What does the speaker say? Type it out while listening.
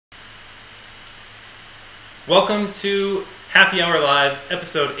Welcome to Happy Hour Live,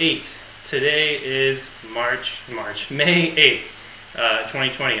 episode 8. Today is May 8th,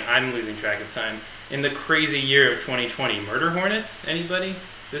 2020. I'm losing track of time. In the crazy year of 2020. Murder hornets? Anybody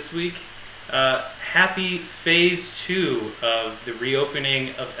this week? Happy phase 2 of the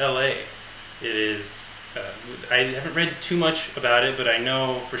reopening of LA. It is, I haven't read too much about it, but I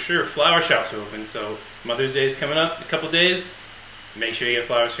know for sure flower shops are open, so Mother's Day is coming up in a couple days. Make sure you get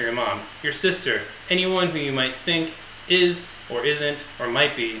flowers for your mom, your sister, anyone who you might think is or isn't or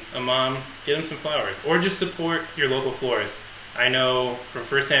might be a mom. Get them some flowers, or just support your local florist. I know from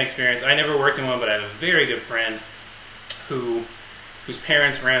firsthand experience, I never worked in one, but I have a very good friend whose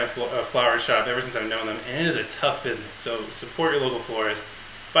parents ran a flower shop ever since I've known them, and it is a tough business. So support your local florist,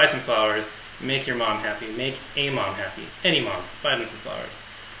 buy some flowers, make your mom happy, make a mom happy, any mom, buy them some flowers.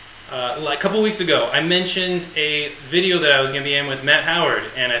 A couple weeks ago, I mentioned a video that I was going to be in with Matt Howard,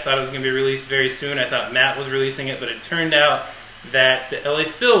 and I thought it was going to be released very soon. I thought Matt was releasing it, but it turned out that the LA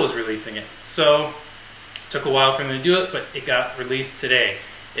Phil was releasing it. So it took a while for him to do it, but it got released today.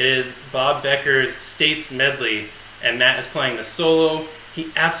 It is Bob Becker's States Medley, and Matt is playing the solo. He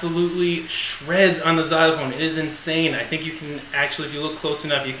absolutely shreds on the xylophone. It is insane. I think you can actually, if you look close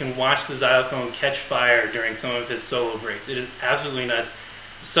enough, you can watch the xylophone catch fire during some of his solo breaks. It is absolutely nuts.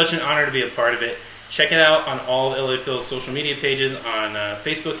 Such an honor to be a part of it. Check it out on all LA Phil's social media pages on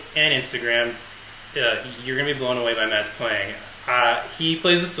Facebook and Instagram. You're going to be blown away by Matt's playing. He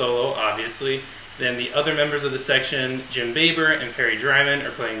plays the solo, obviously. Then the other members of the section, Jim Baber and Perry Dryman, are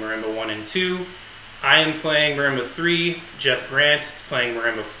playing Marimba 1 and 2. I am playing Marimba 3. Jeff Grant is playing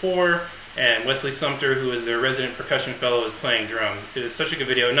Marimba 4. And Wesley Sumter, who is their resident percussion fellow, is playing drums. It is such a good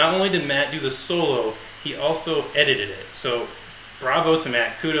video. Not only did Matt do the solo, he also edited it. So bravo to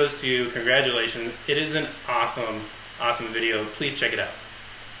Matt. Kudos to you. Congratulations. It is an awesome, awesome video. Please check it out.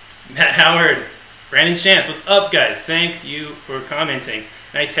 Matt Howard, Brandon Chance, what's up, guys? Thank you for commenting.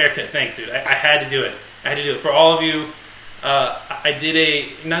 Nice haircut. Thanks, dude. I had to do it. I had to do it. For all of you, I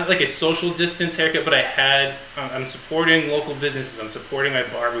did not like a social distance haircut, but I'm supporting local businesses. I'm supporting my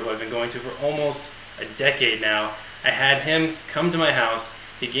barber who I've been going to for almost a decade now. I had him come to my house.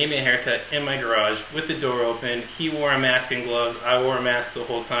 He gave me a haircut in my garage with the door open. He wore a mask and gloves. I wore a mask the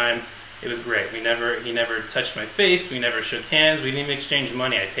whole time. It was great. He never touched my face. We never shook hands. We didn't even exchange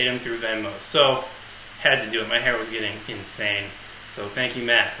money. I paid him through Venmo. So, had to do it. My hair was getting insane. So thank you,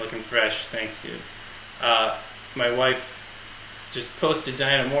 Matt. Looking fresh. Thanks, dude. My wife just posted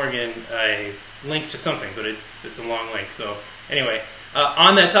Diana Morgan a link to something, but it's a long link. So anyway,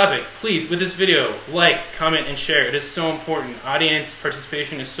 on that topic, please, with this video, like, comment, and share. It is so important. Audience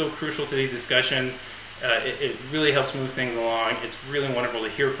participation is so crucial to these discussions. It really helps move things along. It's really wonderful to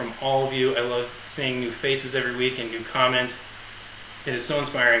hear from all of you. I love seeing new faces every week and new comments. It is so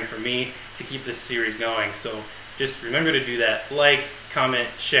inspiring for me to keep this series going. So just remember to do that. Like, comment,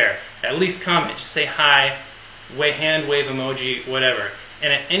 share. At least comment. Just say hi, hand wave emoji, whatever.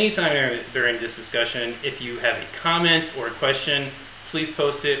 And at any time during this discussion, if you have a comment or a question, please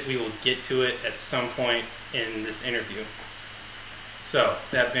post it. We will get to it at some point in this interview. So,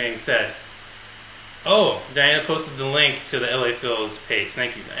 that being said, Diana posted the link to the LA Phil's page.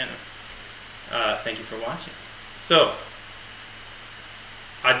 Thank you, Diana. Thank you for watching. So,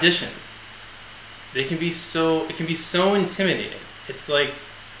 auditions. It can be so intimidating. It's like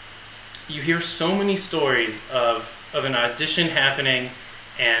you hear so many stories of an audition happening,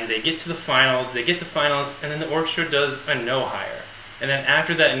 and they get to the finals, and then the orchestra does a no hire. And then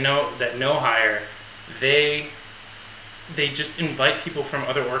after that no hire, they just invite people from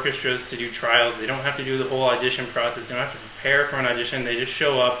other orchestras to do trials. They don't have to do the whole audition process. They don't have to prepare for an audition. They just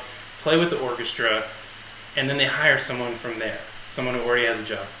show up, play with the orchestra, and then they hire someone from there, someone who already has a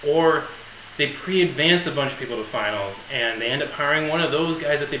job. Or they pre-advance a bunch of people to finals, and they end up hiring one of those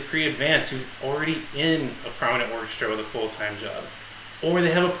guys that they pre-advanced who's already in a prominent orchestra with a full-time job. Or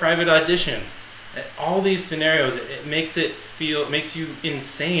they have a private audition. All these scenarios, it makes you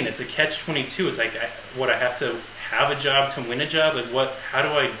insane. It's a catch-22. It's like, I have to have a job to win a job? Like, how do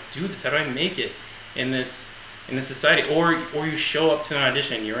I do this? How do I make it in this society? Or you show up to an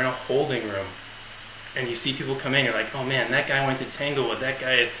audition, you're in a holding room, and you see people come in, you're like, oh man, that guy went to Tanglewood, that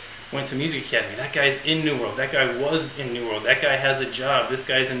guy went to Music Academy, that guy's in New World, that guy was in New World, that guy has a job, this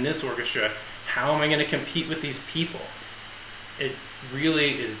guy's in this orchestra. How am I going to compete with these people? It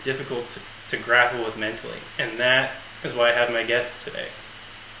really is difficult to grapple with mentally, and that is why I have my guest today.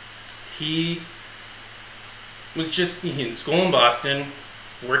 He was just in school in Boston,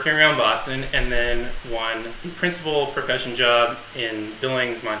 working around Boston, and then won the principal percussion job in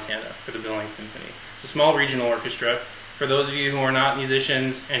Billings, Montana, for the Billings Symphony. It's a small regional orchestra for those of you who are not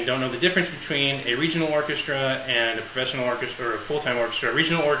musicians and don't know the difference between a regional orchestra and a professional orchestra or a full-time orchestra,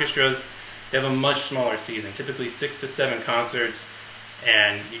 regional orchestras, they have a much smaller season, typically 6 to 7 concerts,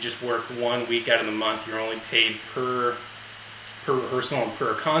 and you just work 1 week out of the month. You're only paid per rehearsal and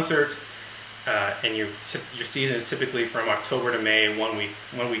per concert, and your season is typically from October to May, 1 week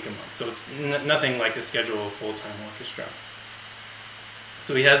a month. So it's nothing like the schedule of a full-time orchestra.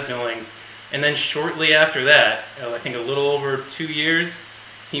 So he has Billings, and then shortly after that, I think a little over 2 years,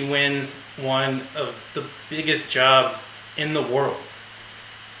 he wins one of the biggest jobs in the world.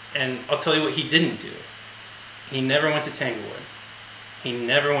 And I'll tell you what he didn't do. He never went to Tanglewood. He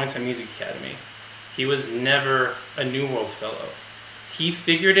never went to a music academy. He was never a New World Fellow. He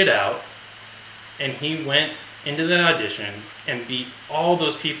figured it out, and he went into that audition and beat all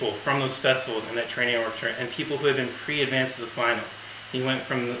those people from those festivals and that training orchestra and people who had been pre-advanced to the finals. He went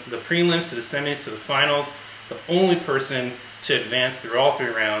from the prelims to the semis to the finals, the only person to advance through all 3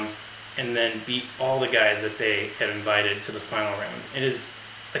 rounds, and then beat all the guys that they had invited to the final round. It is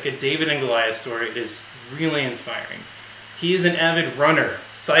like a David and Goliath story. It is really inspiring. He is an avid runner,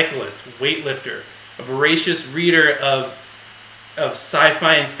 cyclist, weightlifter, a voracious reader of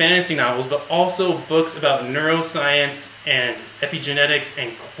sci-fi and fantasy novels, but also books about neuroscience and epigenetics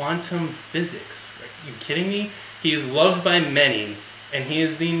and quantum physics. Are you kidding me? He is loved by many, and he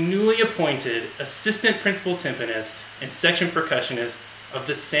is the newly appointed assistant principal timpanist and section percussionist of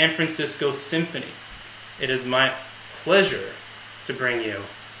the San Francisco Symphony. It is my pleasure to bring you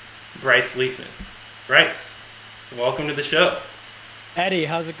Bryce Leafman. Bryce, welcome to the show. Eddie,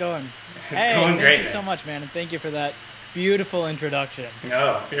 how's it going? It's going great, thank you so much, man, and thank you for that beautiful introduction.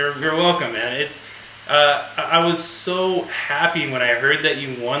 Oh, you're welcome, man. It's I was so happy when I heard that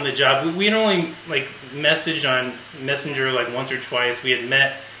you won the job. We had only messaged on Messenger once or twice. We had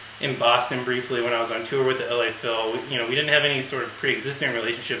met in Boston briefly when I was on tour with the LA Phil. We didn't have any sort of pre-existing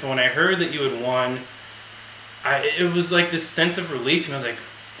relationship, but when I heard that you had won, it was like this sense of relief to me. I was like,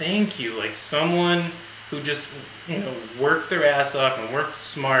 thank you. Like someone who just worked their ass off and worked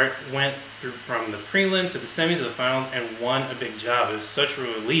smart, went through from the prelims to the semis to the finals and won a big job. It was such a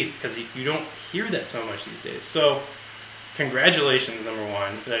relief because you don't hear that so much these days. So congratulations, number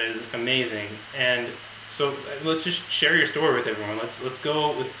one. That is amazing. And so let's just share your story with everyone. Let's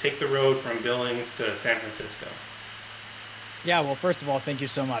go. Let's take the road from Billings to San Francisco. Yeah, well, first of all, thank you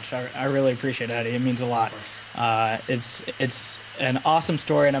so much. I really appreciate it, Eddie. It means a lot. It's an awesome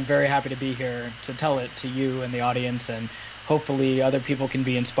story, and I'm very happy to be here to tell it to you and the audience, and hopefully other people can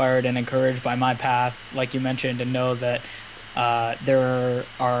be inspired and encouraged by my path, like you mentioned, and know that there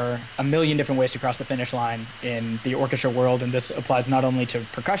are a million different ways to cross the finish line in the orchestra world, and this applies not only to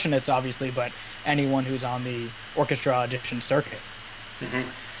percussionists, obviously, but anyone who's on the orchestra audition circuit. Mm-hmm.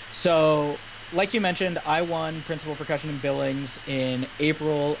 So, like you mentioned, I won Principal Percussion in Billings in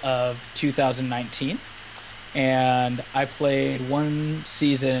April of 2019, and I played 1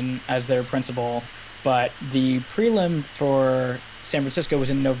 season as their principal, but the prelim for San Francisco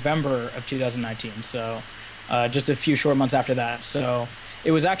was in November of 2019, so just a few short months after that. So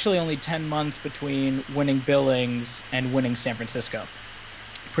it was actually only 10 months between winning Billings and winning San Francisco.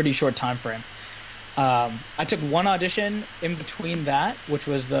 Pretty short time frame. I took 1 audition in between that, which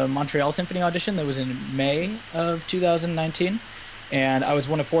was the Montreal Symphony audition that was in May of 2019, and I was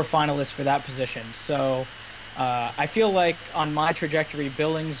one of 4 finalists for that position. So I feel like on my trajectory,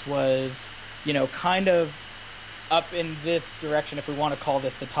 Billings was, kind of up in this direction, if we want to call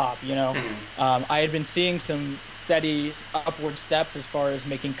this the top. I had been seeing some steady upward steps as far as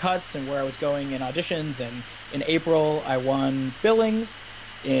making cuts and where I was going in auditions, and in April I won Billings.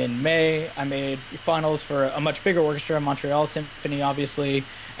 In May, I made finals for a much bigger orchestra, Montreal Symphony, obviously,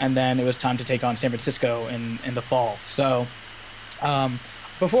 and then it was time to take on San Francisco in the fall. So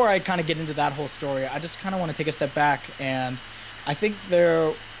before I kind of get into that whole story, I just kind of want to take a step back, and I think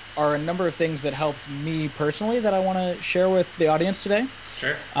there are a number of things that helped me personally that I want to share with the audience today.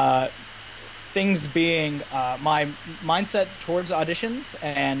 Sure. Things being my mindset towards auditions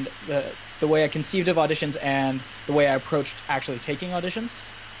and the way I conceived of auditions and the way I approached actually taking auditions,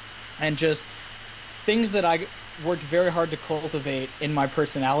 and just things that I worked very hard to cultivate in my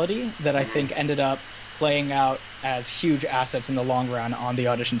personality that I think ended up playing out as huge assets in the long run on the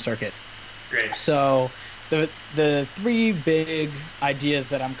audition circuit. Great. So the 3 big ideas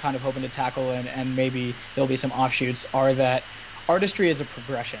that I'm kind of hoping to tackle, and maybe there'll be some offshoots, are that artistry is a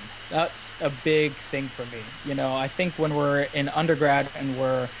progression. That's a big thing for me. I think when we're in undergrad and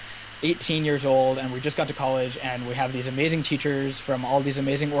we're 18 years old and we just got to college and we have these amazing teachers from all these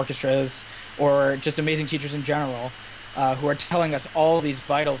amazing orchestras, or just amazing teachers in general, who are telling us all these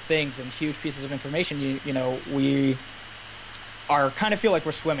vital things and huge pieces of information, we are kind of feel like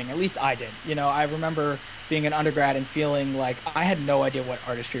we're swimming. At least I did. I remember being an undergrad and feeling like I had no idea what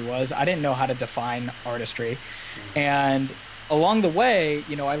artistry was. I didn't know how to define artistry. And along the way,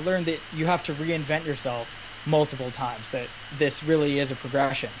 I learned that you have to reinvent yourself multiple times, that this really is a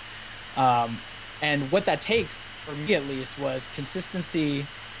progression. And what that takes, for me at least, was consistency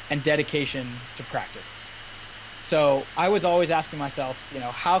and dedication to practice. So I was always asking myself,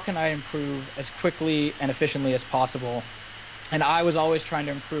 how can I improve as quickly and efficiently as possible? And I was always trying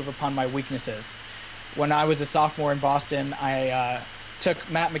to improve upon my weaknesses. When I was a sophomore in Boston, I took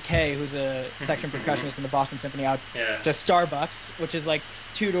Matt McKay, who's a section percussionist in the Boston Symphony, out to Starbucks, which is like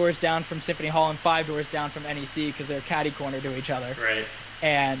 2 doors down from Symphony Hall and 5 doors down from NEC because they're catty corner to each other. Right.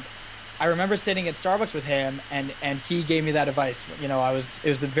 And I remember sitting at Starbucks with him, and he gave me that advice. It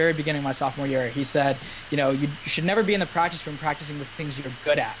was the very beginning of my sophomore year. He said, you should never be in the practice room practicing the things you're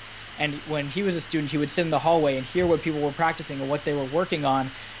good at. And when he was a student, he would sit in the hallway and hear what people were practicing and what they were working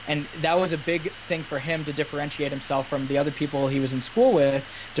on. And that was a big thing for him to differentiate himself from the other people he was in school with.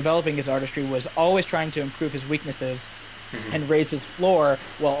 Developing his artistry was always trying to improve his weaknesses and raise his floor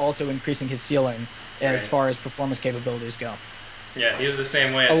while also increasing his ceiling as far as performance capabilities go. Yeah, he was the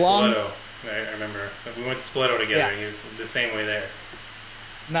same way at Spoleto. I remember. We went to Spoleto together. Yeah. He was the same way there.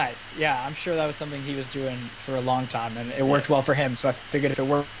 Nice. Yeah, I'm sure that was something he was doing for a long time, and it worked well for him. So I figured if it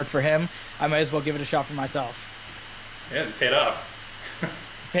worked for him, I might as well give it a shot for myself. Yeah, it paid off. It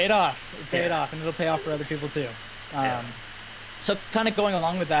paid off, and it'll pay off for other people too. So kind of going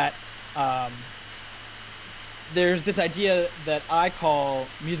along with that, there's this idea that I call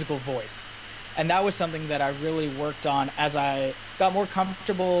musical voice. And that was something that I really worked on as I got more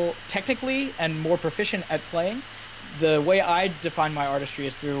comfortable technically and more proficient at playing. The way I define my artistry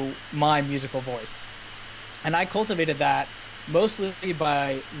is through my musical voice. And I cultivated that mostly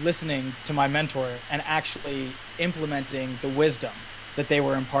by listening to my mentor and actually implementing the wisdom that they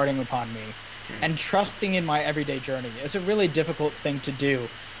were imparting upon me and trusting in my everyday journey. It's a really difficult thing to do,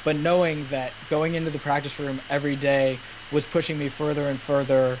 but knowing that going into the practice room every day was pushing me further and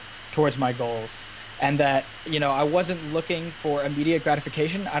further towards my goals, and that I wasn't looking for immediate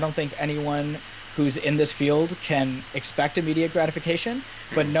gratification. I don't think anyone who's in this field can expect immediate gratification,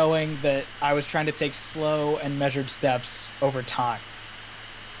 but knowing that I was trying to take slow and measured steps over time.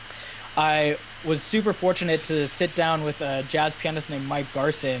 I was super fortunate to sit down with a jazz pianist named Mike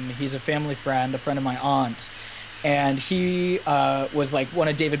Garson. He's a family friend, a friend of my aunt. And he was like one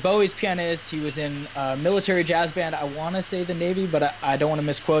of David Bowie's pianists. He was in a military jazz band. I want to say the Navy, but I don't want to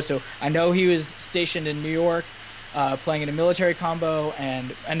misquote. So I know he was stationed in New York playing in a military combo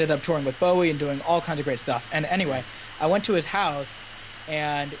and ended up touring with Bowie and doing all kinds of great stuff. And anyway, I went to his house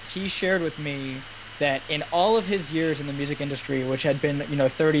and he shared with me that in all of his years in the music industry, which had been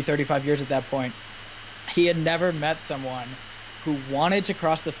 30, 35 years at that point, he had never met someone who wanted to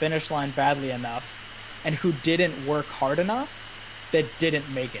cross the finish line badly enough and who didn't work hard enough that didn't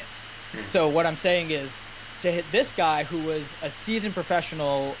make it. So what I'm saying is, to hit this guy who was a seasoned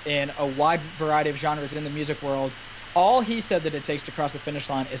professional in a wide variety of genres in the music world, all he said that it takes to cross the finish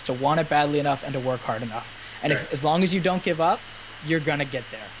line is to want it badly enough and to work hard enough. And as long as you don't give up, you're going to get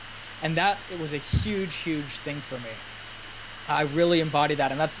there. And it was a huge, huge thing for me. I really embody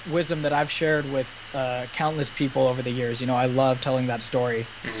that, and that's wisdom that I've shared with countless people over the years. I love telling that story.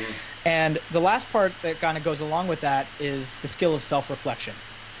 And the last part that kind of goes along with that is the skill of self-reflection.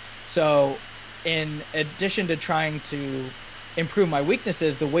 So in addition to trying to improve my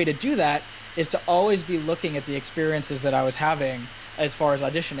weaknesses, the way to do that is to always be looking at the experiences that I was having as far as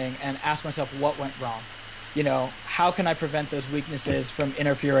auditioning and ask myself what went wrong. How can I prevent those weaknesses from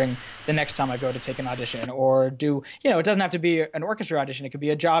interfering the next time I go to take an audition or do, it doesn't have to be an orchestra audition. It could be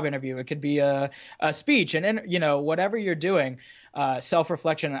a job interview. It could be a speech and, whatever you're doing,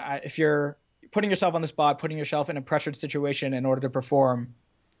 self-reflection. If you're putting yourself on the spot, putting yourself in a pressured situation in order to perform,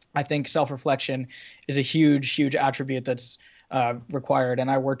 I think self-reflection is a huge, huge attribute that's required. And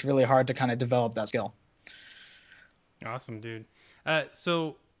I worked really hard to kind of develop that skill. Awesome, dude.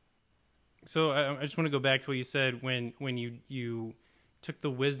 So I just want to go back to what you said when you took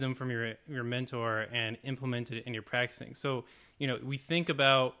the wisdom from your mentor and implemented it in your practicing. So we think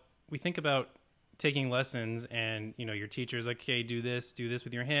about taking lessons, and your teacher's like, okay, do this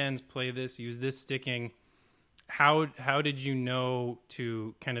with your hands, play this, use this sticking. How did you know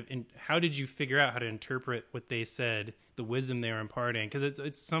to how did you figure out how to interpret what they said, the wisdom they were imparting? Because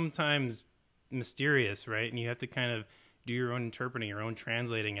it's sometimes mysterious, right? And you have to kind of do your own interpreting, your own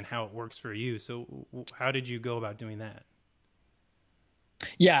translating, and how it works for you. So how did you go about doing that?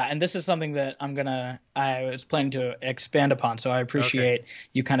 Yeah, and this is something that I was planning to expand upon, so I Okay. appreciate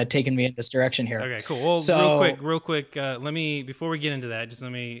you kind of taking me in this direction here. Okay, cool. Well, So, real quick, let me before we get into that, just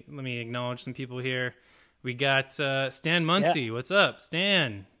let me acknowledge some people here. We got Stan yeah, Muncie. What's up,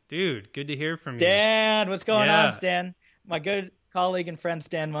 Stan? Dude, good to hear from you. Stan, what's going on, Yeah, Stan? My good colleague and friend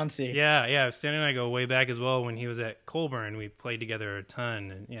Stan Muncie. yeah. Stan and I go way back as well. When he was at Colburn, we played together a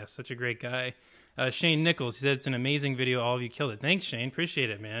ton, and yeah, such a great guy. Shane Nichols, he said it's an amazing video. All of you killed it. Thanks, Shane. Appreciate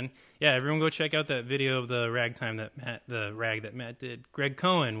it, man. Yeah, everyone go check out that video of the rag that Matt did. Greg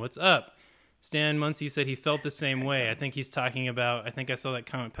Cohen, what's up? Stan Muncie said he felt the same way. I think he's talking about. I think I saw that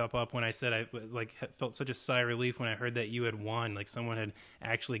comment pop up when I said I felt such a sigh of relief when I heard that you had won. Like someone had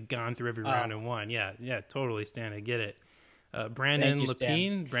actually gone through every round and won. Yeah, totally, Stan. I get it. Thank Brandon you,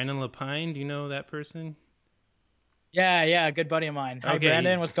 Stan. Brandon Lapine. Do you know that person? Yeah, good buddy of mine. Hi, Okay,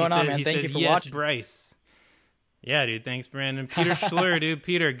 Brandon. What's going on, man? he Thank you says for yes, watching. Bryce. Yeah, dude. Thanks, Brandon. Peter Schler, dude.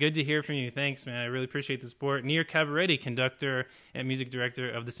 Peter, good to hear from you. Thanks, man. I really appreciate the support. Nir Cabaretti, conductor and music director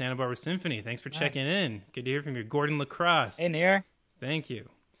of the Santa Barbara Symphony. Thanks for checking Nice. in. Good to hear from you. Gordon Lacrosse. Hey, Nir. Thank you.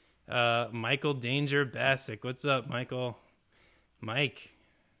 Michael Danger Bassick. What's up, Michael? Mike.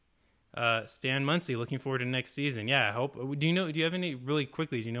 Stan Muncie. Looking forward to next season. Yeah, I hope. Do you have any, really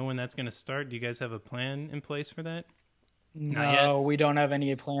quickly, do you know when that's going to start? Do you guys have a plan in place for that? Not yet? No, we don't have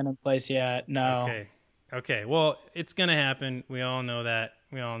any plan in place yet. No, Okay. Okay. Well, it's gonna happen. We all know that.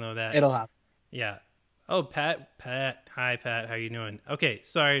 it'll happen. Yeah. Oh, Pat. Hi, Pat. How you doing? Okay.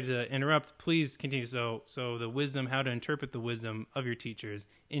 Sorry to interrupt. Please continue. So the wisdom, how to interpret the wisdom of your teachers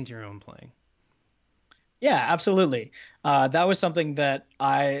into your own playing. Yeah, absolutely. That was something that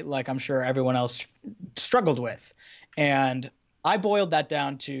like I'm sure everyone else struggled with. And I boiled that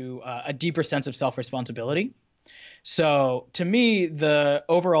down to a deeper sense of self-responsibility. So to me, the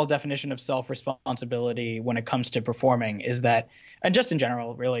overall definition of self-responsibility when it comes to performing is that, and just in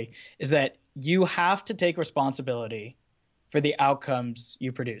general, really, is that you have to take responsibility for the outcomes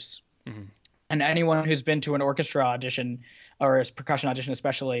you produce. Mm-hmm. And anyone who's been to an orchestra audition or a percussion audition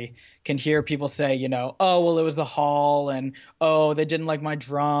especially can hear people say, oh, well, it was the hall, and oh, they didn't like my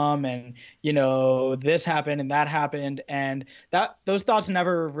drum, and this happened and that happened, and those thoughts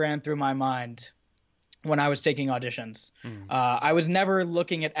never ran through my mind when I was taking auditions. I was never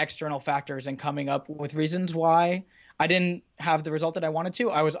looking at external factors and coming up with reasons why I didn't have the result that I wanted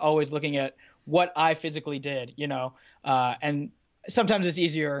to. I was always looking at what I physically did, and sometimes it's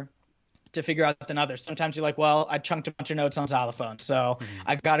easier to figure out than others. Sometimes you're like, well, I chunked a bunch of notes on xylophone, so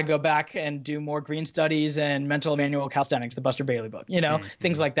I got to go back and do more green studies and mental manual calisthenics, the Buster Bailey book,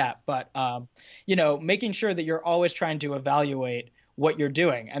 things like that. But, making sure that you're always trying to evaluate what you're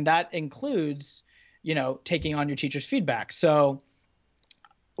doing. And that includes, taking on your teacher's feedback. So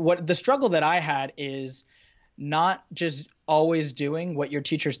what the struggle that I had is not just always doing what your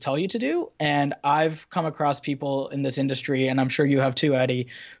teachers tell you to do. And I've come across people in this industry, and I'm sure you have too, Eddie,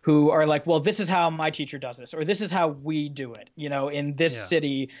 who are like, well, this is how my teacher does this, or this is how we do it, in this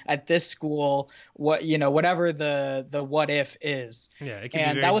city, at this school, whatever the what if is. Yeah, it can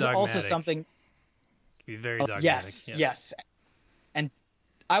and be very that was dogmatic. also something. It can be very dogmatic. Yes. And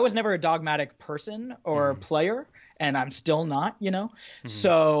I was never a dogmatic person or player, and I'm still not,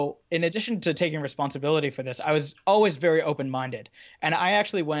 So in addition to taking responsibility for this, I was always very open-minded. And I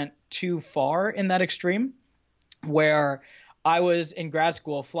actually went too far in that extreme where I was in grad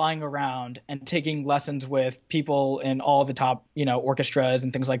school flying around and taking lessons with people in all the top, orchestras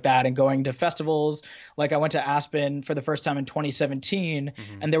and things like that, and going to festivals. Like I went to Aspen for the first time in 2017,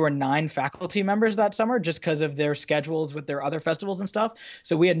 and there were 9 faculty members that summer just because of their schedules with their other festivals and stuff.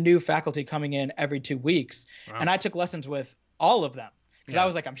 So we had new faculty coming in every 2 weeks. Wow. And I took lessons with all of them because I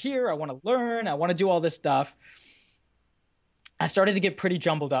was like, I'm here, I want to learn, I want to do all this stuff. I started to get pretty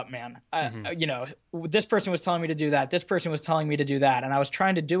jumbled up, man. This person was telling me to do that. This person was telling me to do that. And I was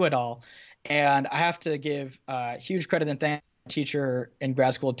trying to do it all. And I have to give huge credit and thank my teacher in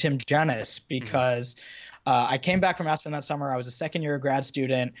grad school, Tim Janis, because I came back from Aspen that summer. I was a second-year grad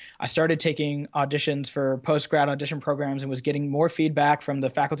student. I started taking auditions for post-grad audition programs and was getting more feedback from the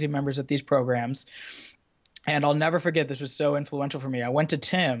faculty members at these programs. And I'll never forget, this was so influential for me. I went to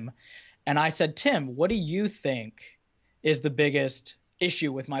Tim, and I said, Tim, what do you think is the biggest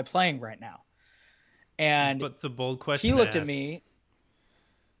issue with my playing right now? And but it's a bold question. He looked at me.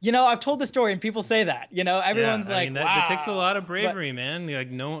 I've told the story and people say that, everyone's like, wow. That takes a lot of bravery, man. Like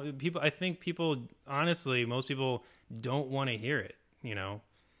I think people, honestly, most people don't want to hear it.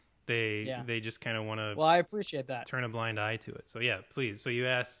 They just kind of want to. Well, I appreciate that. Turn a blind eye to it. So yeah, please. So you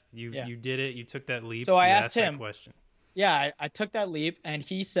asked, you did it. You took that leap. So I asked him that question. Yeah, I took that leap, and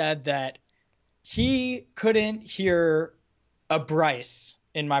he said that he couldn't hear a Bryce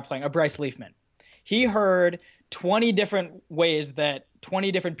in my playing, a Bryce Leafman. He heard 20 different ways that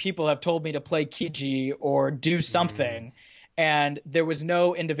 20 different people have told me to play Kiji or do something, and there was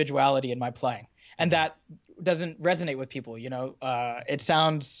no individuality in my playing. And that doesn't resonate with people, you know. It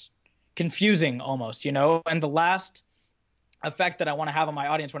sounds confusing almost, you know. And the last effect that I want to have on my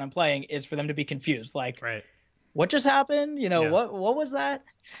audience when I'm playing is for them to be confused. Like, right. What just happened? You know, what was that?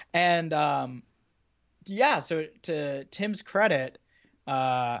 And so to Tim's credit,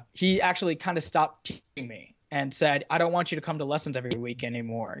 he actually kind of stopped teaching me and said, I don't want you to come to lessons every week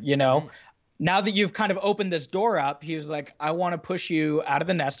anymore. You know, now that you've kind of opened this door up, he was like, I want to push you out of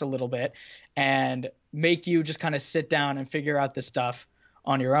the nest a little bit and make you just kind of sit down and figure out this stuff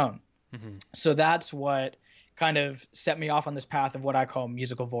on your own. So that's what kind of set me off on this path of what I call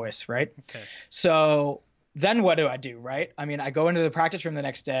musical voice, right? Okay. So then what do I do, right? I mean, I go into the practice room the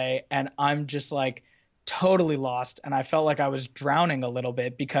next day and I'm just like totally lost, and I felt like I was drowning a little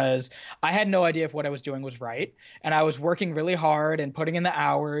bit because I had no idea if what I was doing was right, and I was working really hard and putting in the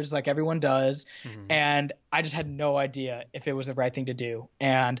hours like everyone does, and I just had no idea if it was the right thing to do,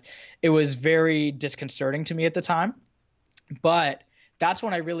 and it was very disconcerting to me at the time. But that's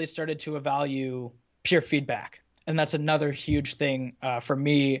when I really started to value peer feedback. And that's another huge thing for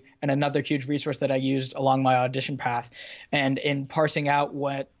me, and another huge resource that I used along my audition path. And in parsing out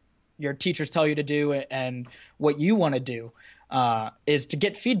what your teachers tell you to do and what you want to do is to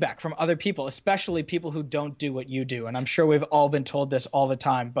get feedback from other people, especially people who don't do what you do. And I'm sure we've all been told this all the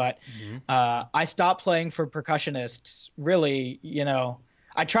time, but I stopped playing for percussionists really, you know.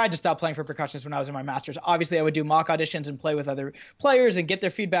 I tried to stop playing for percussionists when I was in my master's. Obviously, I would do mock auditions and play with other players and get their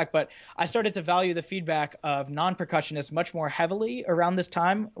feedback, but I started to value the feedback of non-percussionists much more heavily around this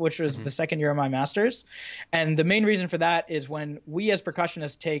time, which was the second year of my master's. And the main reason for that is when we as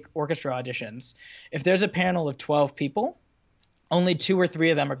percussionists take orchestra auditions, if there's a panel of 12 people, only 2 or 3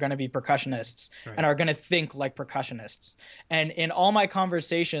 of them are going to be percussionists and are going to think like percussionists. And in all my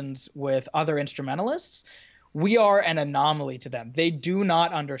conversations with other instrumentalists, we are an anomaly to them. They do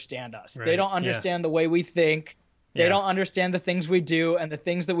not understand us. They don't understand the way we think. They don't understand the things we do and the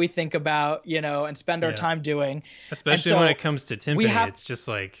things that we think about, you know, and spend our time doing. Especially when it comes to timpani, it's just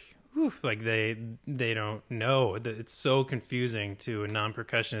like, whew, like they don't know. It's so confusing to a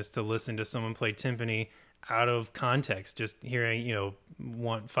non-percussionist to listen to someone play timpani out of context, just hearing, you know,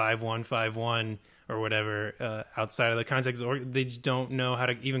 1-5-1-5-1 or whatever outside of the context, or they just don't know how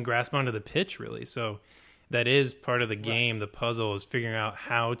to even grasp onto the pitch really. So that is part of the game. The puzzle is figuring out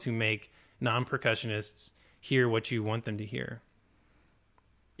how to make non-percussionists hear what you want them to hear.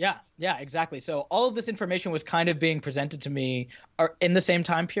 Yeah, exactly. So all of this information was kind of being presented to me in the same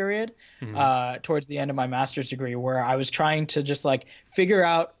time period towards the end of my master's degree, where I was trying to just like figure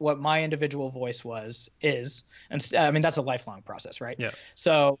out what my individual voice is. And I mean, that's a lifelong process, right? Yeah.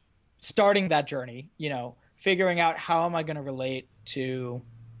 So starting that journey, you know, figuring out how am I going to relate to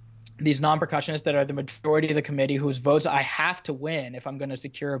these non-percussionists that are the majority of the committee whose votes I have to win if I'm going to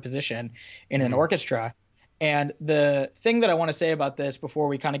secure a position in an orchestra. And the thing that I want to say about this before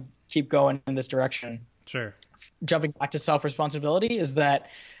we kind of keep going in this direction, jumping back to self-responsibility, is that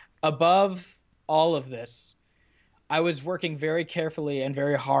above all of this, I was working very carefully and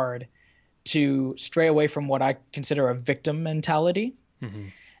very hard to stray away from what I consider a victim mentality.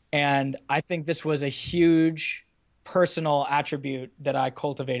 And I think this was a huge personal attribute that I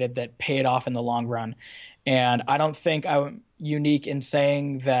cultivated that paid off in the long run. And I don't think I'm unique in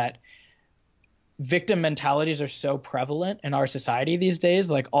saying that victim mentalities are so prevalent in our society these days.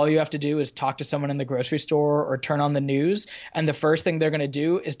 Like, all you have to do is talk to someone in the grocery store or turn on the news, and the first thing they're going to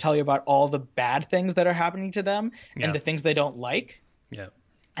do is tell you about all the bad things that are happening to them and the things they don't like.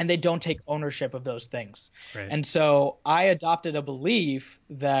 And they don't take ownership of those things. And so I adopted a belief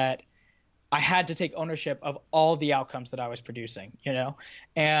that I had to take ownership of all the outcomes that I was producing, you know?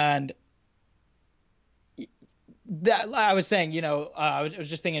 And that I was saying, you know, I was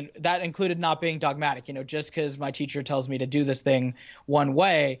just thinking that included not being dogmatic, you know, just because my teacher tells me to do this thing one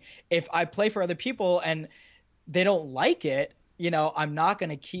way, if I play for other people and they don't like it, you know, I'm not going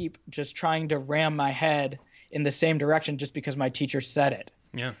to keep just trying to ram my head in the same direction just because my teacher said it.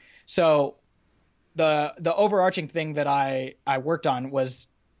 Yeah. So the overarching thing that I worked on was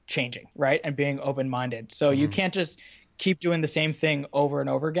changing, right? And being open-minded. So you can't just keep doing the same thing over and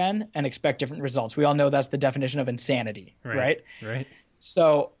over again and expect different results. We all know that's the definition of insanity, right?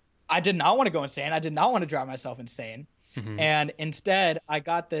 So I did not want to go insane. I did not want to drive myself insane. And instead, I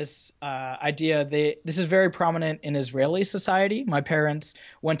got this idea. This is very prominent in Israeli society. My parents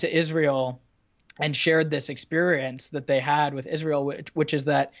went to Israel and shared this experience that they had with Israel, which is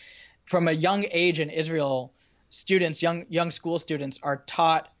that from a young age in Israel, students, young school students, are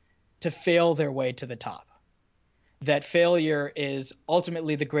taught to fail their way to the top. That failure is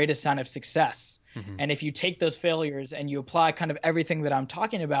ultimately the greatest sign of success. Mm-hmm. And if you take those failures and you apply kind of everything that I'm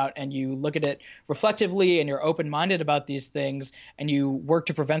talking about, and you look at it reflectively, and you're open-minded about these things, and you work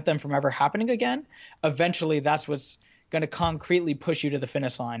to prevent them from ever happening again, eventually that's what's going to concretely push you to the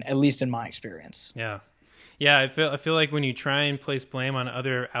finish line, at least in my experience. Yeah, I feel like when you try and place blame on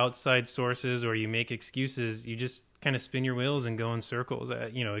other outside sources, or you make excuses, you just kind of spin your wheels and go in circles.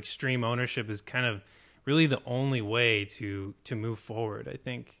 Extreme ownership is kind of really the only way to move forward. I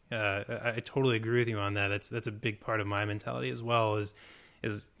think I totally agree with you on that. That's a big part of my mentality as well. Is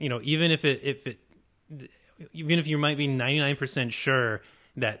even if you might be 99% sure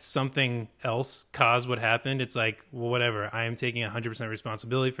that something else caused what happened, it's like, well, whatever. I am taking 100%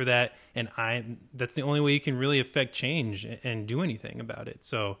 responsibility for that, and that's the only way you can really affect change and do anything about it.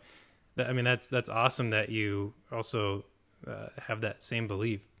 So, that's awesome that you also have that same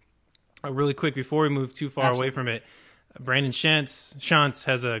belief. Really quick, before we move too far away from it, Brandon Shantz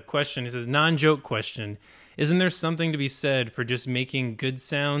has a question. He says, non-joke question. Isn't there something to be said for just making good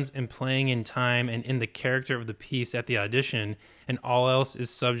sounds and playing in time and in the character of the piece at the audition, and all else is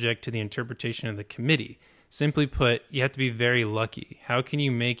subject to the interpretation of the committee? Simply put, you have to be very lucky. How can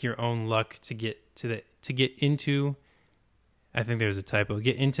you make your own luck to get into? I think there's a typo.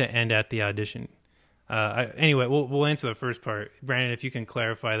 Get into and at the audition. Anyway, we'll answer the first part. Brandon, if you can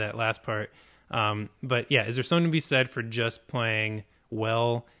clarify that last part. But yeah, is there something to be said for just playing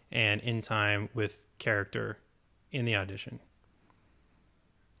well and in time with character in the audition?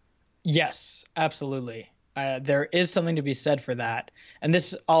 Yes, absolutely. There is something to be said for that. And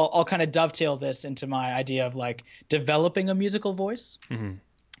this, I'll kind of dovetail this into my idea of like developing a musical voice. Mm-hmm.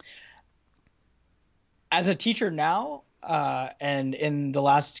 As a teacher now, and in the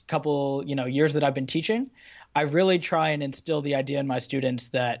last couple, years that I've been teaching, I really try and instill the idea in my students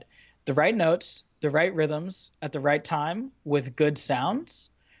that the right notes, the right rhythms at the right time with good sounds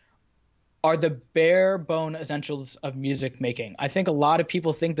are the bare bone essentials of music making. I think a lot of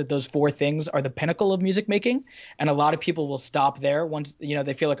people think that those four things are the pinnacle of music making, and a lot of people will stop there once,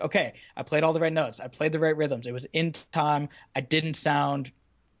 they feel like, okay, I played all the right notes, I played the right rhythms, it was in time, I didn't sound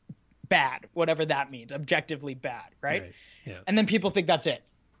bad, whatever that means, objectively bad, right? Yeah. And then people think that's it.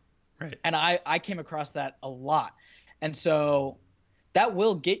 Right. And I came across that a lot. And so that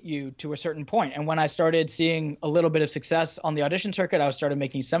will get you to a certain point. And when I started seeing a little bit of success on the audition circuit, I started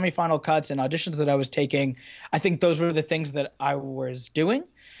making semifinal cuts and auditions that I was taking. I think those were the things that I was doing.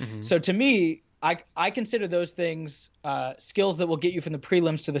 Mm-hmm. So to me, I consider those things skills that will get you from the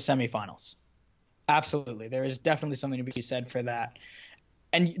prelims to the semifinals. Absolutely. There is definitely something to be said for that.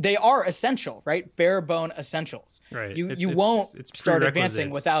 And they are essential, right? Bare bone essentials. Right. You won't start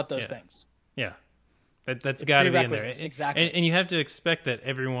advancing without those things. Yeah. That's got to be in there. Exactly. And you have to expect that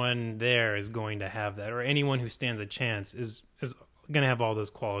everyone there is going to have that, or anyone who stands a chance is going to have all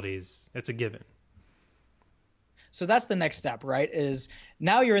those qualities. It's a given. So that's the next step, right? Is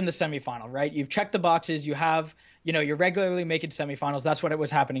now you're in the semifinal, right? You've checked the boxes. You have, you're regularly making semifinals. That's what it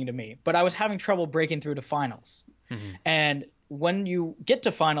was happening to me. But I was having trouble breaking through to finals. Mm-hmm. And when you get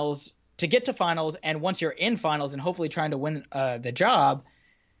to finals, and once you're in finals and hopefully trying to win the job,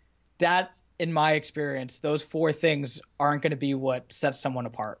 that, in my experience, those four things aren't going to be what sets someone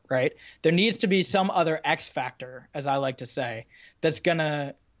apart, right? There needs to be some other X factor, as I like to say, that's going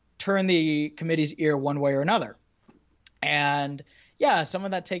to turn the committee's ear one way or another. And yeah, some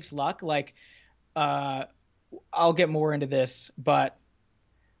of that takes luck. Like, I'll get more into this, but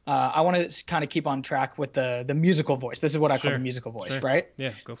I want to kind of keep on track with the musical voice. This is what I call the musical voice, right? Yeah,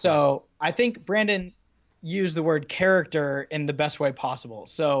 go for it. So I think Brandon used the word character in the best way possible.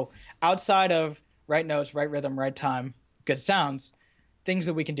 So outside of right notes, right rhythm, right time, good sounds, things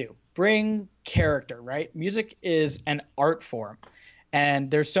that we can do. Bring character, right? Music is an art form,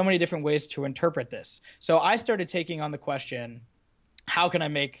 and there's so many different ways to interpret this. So I started taking on the question, how can I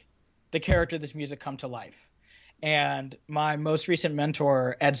make the character of this music come to life? And my most recent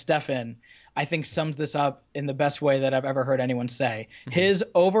mentor, Ed Steffen, I think sums this up in the best way that I've ever heard anyone say. Mm-hmm. His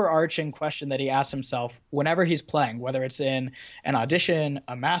overarching question that he asks himself whenever he's playing, whether it's in an audition,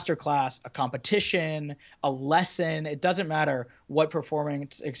 a master class, a competition, a lesson, it doesn't matter what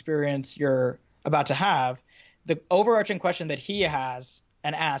performance experience you're about to have. The overarching question that he has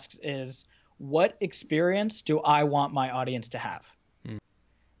and asks is, what experience do I want my audience to have?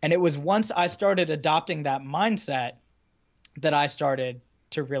 And it was once I started adopting that mindset that I started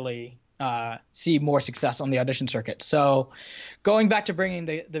to really see more success on the audition circuit. So going back to bringing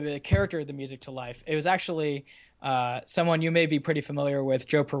the character of the music to life, it was actually someone you may be pretty familiar with,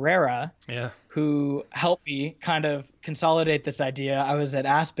 Joe Pereira, who helped me kind of consolidate this idea. I was at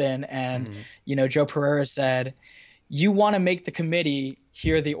Aspen, and Joe Pereira said, "You want to make the committee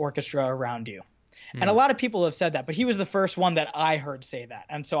hear the orchestra around you." And a lot of people have said that, but he was the first one that I heard say that.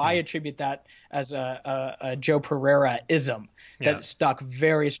 And so I attribute that as a Joe Pereira-ism that stuck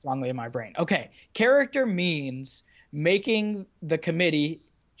very strongly in my brain. Okay, character means making the committee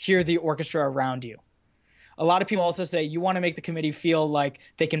hear the orchestra around you. A lot of people also say you want to make the committee feel like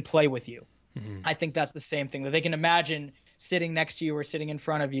they can play with you. I think that's the same thing, that they can imagine sitting next to you or sitting in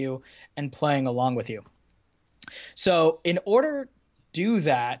front of you and playing along with you. So in order do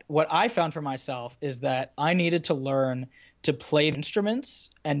that, what I found for myself is that I needed to learn to play the instruments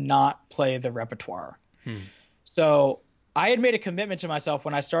and not play the repertoire. So I had made a commitment to myself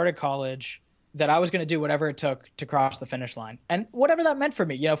when I started college that I was going to do whatever it took to cross the finish line, and whatever that meant for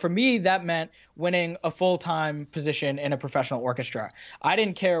me. For me, that meant winning a full-time position in a professional orchestra. I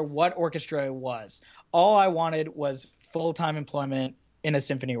didn't care what orchestra it was. All I wanted was full-time employment in a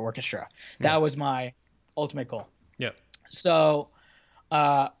symphony orchestra. That was my ultimate goal. So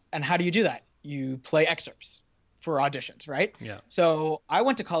and how do you do that? You play excerpts for auditions, right? So I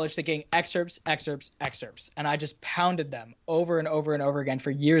went to college thinking excerpts, and I just pounded them over and over and over again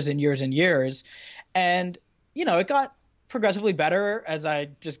for years and years and years. And, it got progressively better as I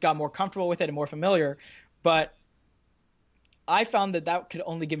just got more comfortable with it and more familiar. But I found that could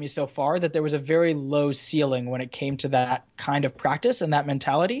only get me so far, that there was a very low ceiling when it came to that kind of practice and that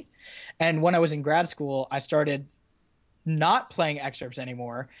mentality. And when I was in grad school, I started not playing excerpts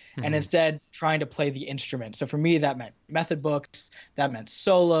anymore and instead trying to play the instrument. So for me, that meant method books, that meant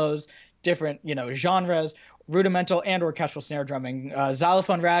solos, different, genres, rudimental and orchestral snare drumming,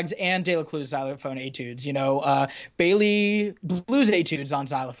 xylophone rags and De La Cluse xylophone etudes, Bailey blues etudes on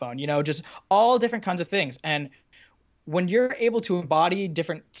xylophone, just all different kinds of things. And when you're able to embody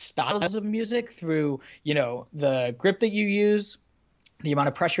different styles of music through, the grip that you use, the amount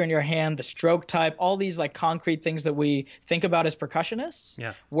of pressure in your hand, the stroke type, all these like concrete things that we think about as percussionists,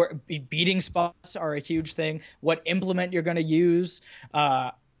 where beating spots are a huge thing, what implement you're going to use.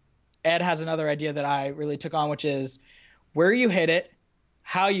 Ed has another idea that I really took on, which is where you hit it,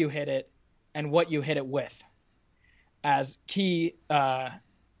 how you hit it, and what you hit it with as key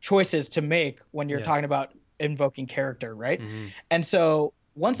choices to make when you're talking about invoking character, right? And so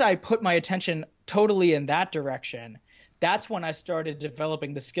once I put my attention totally in that direction, that's when I started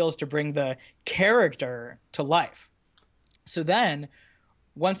developing the skills to bring the character to life. So then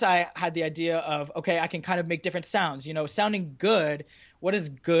once I had the idea of, okay, I can kind of make different sounds, sounding good, what does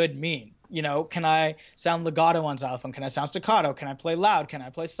good mean? Can I sound legato on xylophone? Can I sound staccato? Can I play loud? Can I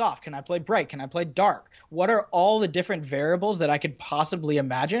play soft? Can I play bright? Can I play dark? What are all the different variables that I could possibly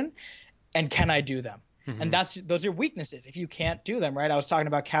imagine? And can I do them? And those are weaknesses if you can't do them, right? I was talking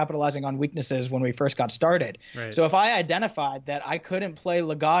about capitalizing on weaknesses when we first got started. So if I identified that I couldn't play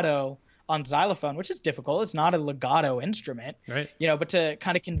legato on xylophone, which is difficult, it's not a legato instrument, but to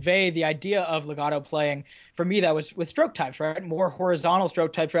kind of convey the idea of legato playing, for me that was with stroke types, right? More horizontal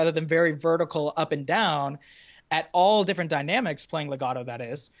stroke types rather than very vertical up and down at all different dynamics, playing legato, that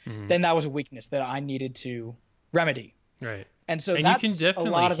is, then that was a weakness that I needed to remedy. And so you can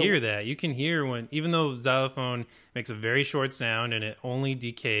definitely hear that. You can hear when, even though xylophone makes a very short sound and it only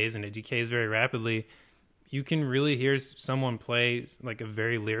decays, and it decays very rapidly, you can really hear someone play like a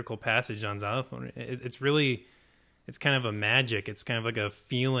very lyrical passage on xylophone. It's kind of a magic. It's kind of like a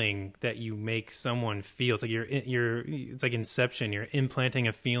feeling that you make someone feel. It's like it's like Inception. You're implanting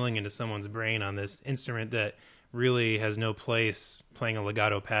a feeling into someone's brain on this instrument that really has no place playing a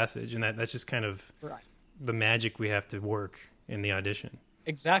legato passage, and that's just kind of the magic we have to work in the audition.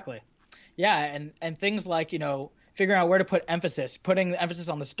 Exactly. Yeah, and things like, figuring out where to put emphasis, putting the emphasis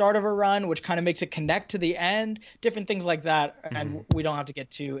on the start of a run, which kind of makes it connect to the end, different things like that. And we don't have to get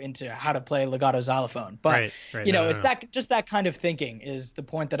too into how to play legato xylophone, but just that kind of thinking is the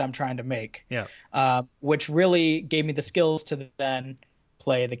point that I'm trying to make. Which really gave me the skills to then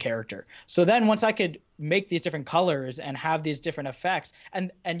play the character. So then once I could make these different colors and have these different effects,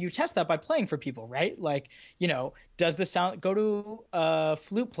 and you test that by playing for people, right? Like, does the sound, go to a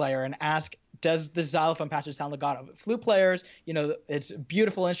flute player and ask, does the xylophone passage sound legato? Flute players, it's a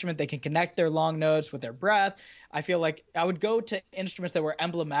beautiful instrument. They can connect their long notes with their breath. I feel like I would go to instruments that were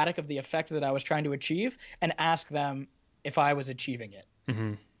emblematic of the effect that I was trying to achieve and ask them if I was achieving it.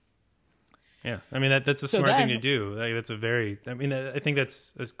 Yeah, I mean that's a smart thing to do. Like, I think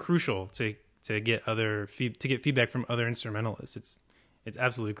that's crucial to get feedback from other instrumentalists. It's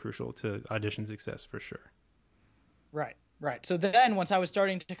absolutely crucial to audition success for sure. Right. Right. So then once I was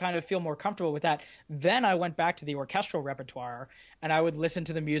starting to kind of feel more comfortable with that, then I went back to the orchestral repertoire and I would listen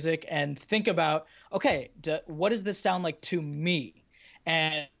to the music and think about, okay, what does this sound like to me?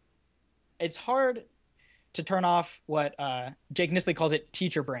 And it's hard to turn off what Jake Nisley calls it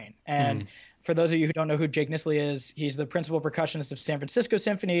teacher brain. And for those of you who don't know who Jake Nisley is, he's the principal percussionist of San Francisco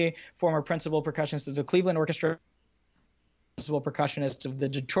Symphony, former principal percussionist of the Cleveland Orchestra, principal percussionist of the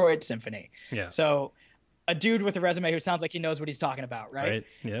Detroit Symphony. Yeah. So a dude with a resume who sounds like he knows what he's talking about, right?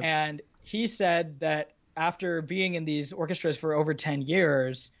 Yep. And he said that after being in these orchestras for over 10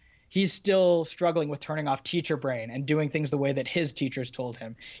 years, he's still struggling with turning off teacher brain and doing things the way that his teachers told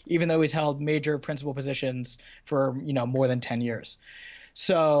him, even though he's held major principal positions for, more than 10 years.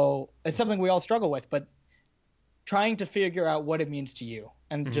 So it's something we all struggle with, but trying to figure out what it means to you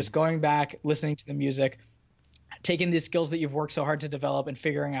and just going back, listening to the music, taking these skills that you've worked so hard to develop and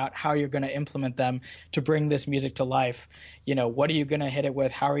figuring out how you're going to implement them to bring this music to life. What are you going to hit it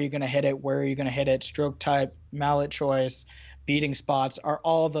with? How are you going to hit it? Where are you going to hit it? Stroke type, mallet choice, beating spots are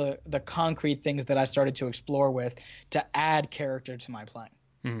all the concrete things that I started to explore with to add character to my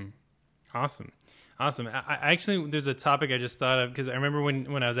playing. Awesome. I actually, there's a topic I just thought of because I remember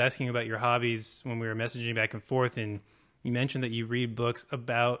when I was asking about your hobbies when we were messaging back and forth, and you mentioned that you read books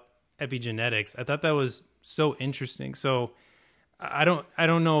about epigenetics. I thought that was so interesting. So I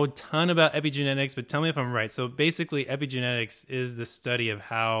don't know a ton about epigenetics, but tell me if I'm right. So basically epigenetics is the study of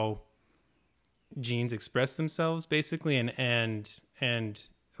how genes express themselves basically. And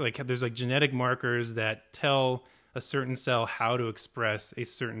like there's like genetic markers that tell a certain cell how to express a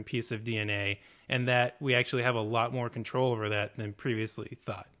certain piece of DNA, and that we actually have a lot more control over that than previously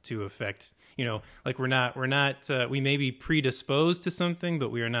thought to affect, like we may be predisposed to something,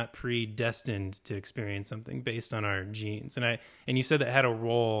 but we are not predestined to experience something based on our genes. And you said that had a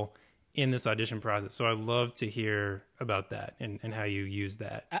role in this audition process. So I'd love to hear about that and how you use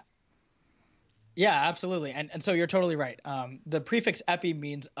that. Yeah, absolutely. And so you're totally right. The prefix epi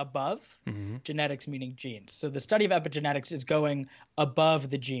means above, genetics meaning genes. So the study of epigenetics is going above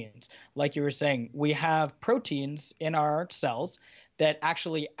the genes. Like you were saying, we have proteins in our cells that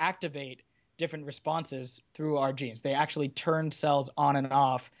actually activate different responses through our genes. They actually turn cells on and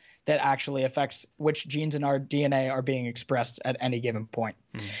off that actually affects which genes in our DNA are being expressed at any given point.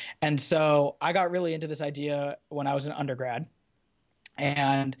 And so I got really into this idea when I was an undergrad.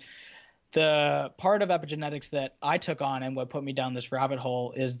 And the part of epigenetics that I took on and what put me down this rabbit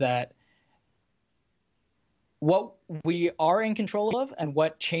hole is that what we are in control of and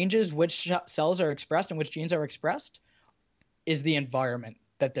what changes which cells are expressed and which genes are expressed is the environment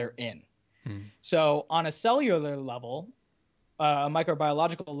that they're in. So on a cellular level, a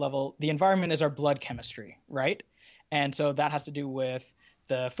microbiological level, the environment is our blood chemistry, right? And so that has to do with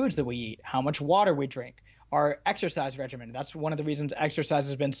the foods that we eat, how much water we drink, our exercise regimen. That's one of the reasons exercise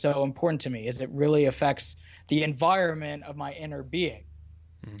has been so important to me, is it really affects the environment of my inner being.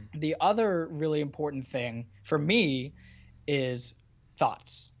 The other really important thing for me is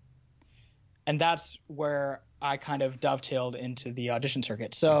thoughts. And that's where I kind of dovetailed into the audition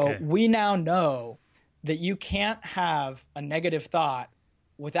circuit. So we now know that you can't have a negative thought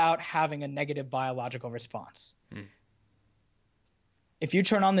without having a negative biological response. If you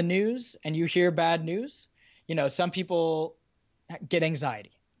turn on the news and you hear bad news, some people get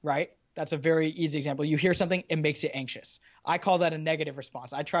anxiety, right? That's a very easy example. You hear something, it makes you anxious. I call that a negative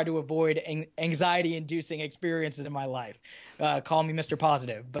response. I try to avoid anxiety-inducing experiences in my life. Call me Mr.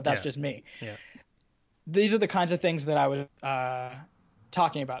 Positive, but that's just me. Yeah. These are the kinds of things that I was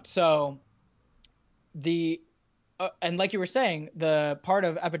talking about. So and like you were saying, the part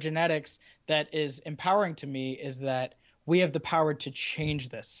of epigenetics that is empowering to me is that we have the power to change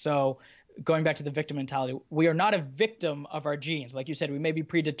this. So going back to the victim mentality, we are not a victim of our genes. Like you said, we may be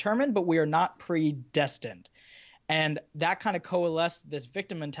predetermined, but we are not predestined. And that kind of coalesced this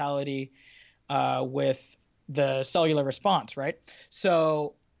victim mentality with the cellular response, right?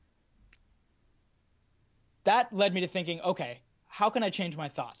 So that led me to thinking, okay, how can I change my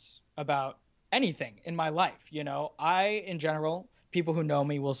thoughts about anything in my life? I, in general, people who know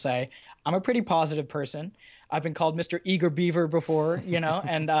me will say I'm a pretty positive person. I've been called Mr. Eager Beaver before,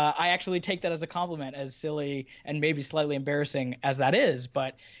 and I actually take that as a compliment, as silly and maybe slightly embarrassing as that is.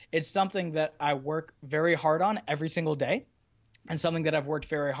 But it's something that I work very hard on every single day, and something that I've worked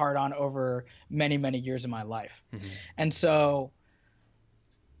very hard on over many, many years of my life. And so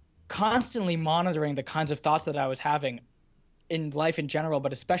constantly monitoring the kinds of thoughts that I was having in life in general,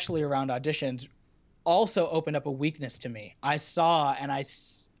 but especially around auditions, also opened up a weakness to me. I saw and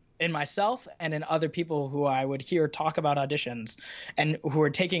in myself and in other people who I would hear talk about auditions and who are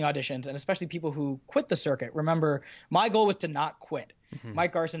taking auditions, and especially people who quit the circuit. Remember, my goal was to not quit.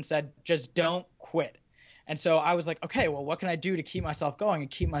 Mike Garson said, just don't quit. And so I was like, okay, well, what can I do to keep myself going and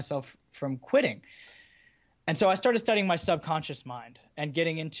keep myself from quitting? And so I started studying my subconscious mind and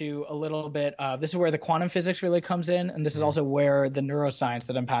getting into a little bit of – this is where the quantum physics really comes in, and this is also where the neuroscience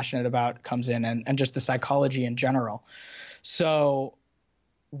that I'm passionate about comes in, and just the psychology in general. So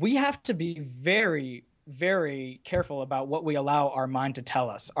we have to be very, very careful about what we allow our mind to tell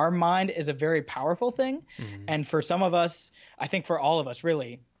us. Our mind is a very powerful thing, and for some of us, I think for all of us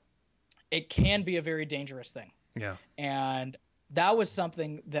really, it can be a very dangerous thing. Yeah. And that was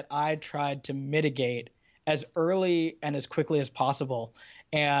something that I tried to mitigate as early and as quickly as possible.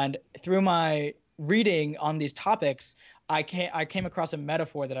 And through my reading on these topics, I came across a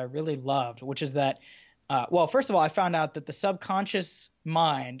metaphor that I really loved, which is that, well, first of all, I found out that the subconscious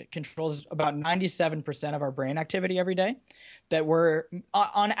mind controls about 97% of our brain activity every day. That we're,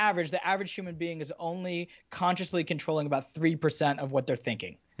 on average, the average human being is only consciously controlling about 3% of what they're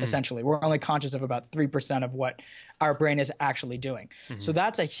thinking, essentially. We're only conscious of about 3% of what our brain is actually doing. So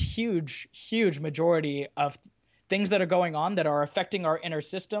that's a huge, huge majority of things that are going on that are affecting our inner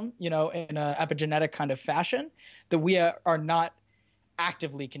system, in an epigenetic kind of fashion that we are not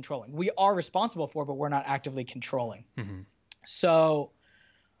actively controlling. We are responsible for, but we're not actively controlling. So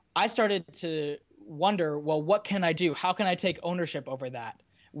I started to wonder, well, what can I do? How can I take ownership over that?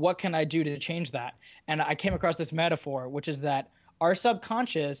 What can I do to change that? And I came across this metaphor, which is that our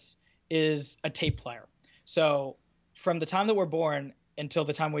subconscious is a tape player. So from the time that we're born until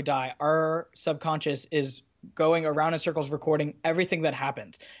the time we die, our subconscious is going around in circles recording everything that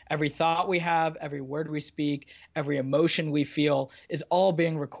happens. Every thought we have, every word we speak, every emotion we feel is all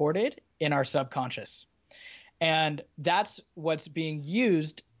being recorded in our subconscious. And that's what's being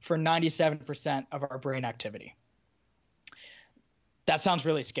used for 97% of our brain activity. That sounds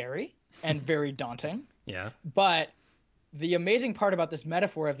really scary and very daunting. Yeah. But the amazing part about this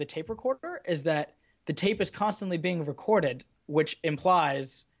metaphor of the tape recorder is that the tape is constantly being recorded, which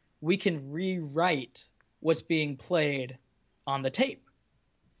implies we can rewrite what's being played on the tape.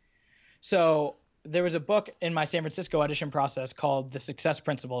 So there was a book in my San Francisco audition process called The Success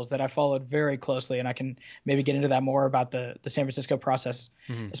Principles that I followed very closely, and I can maybe get into that more about the San Francisco process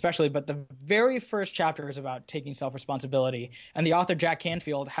especially. But the very first chapter is about taking self-responsibility, and the author Jack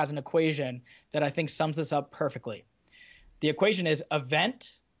Canfield has an equation that I think sums this up perfectly. The equation is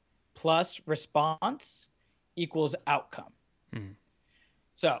event plus response equals outcome.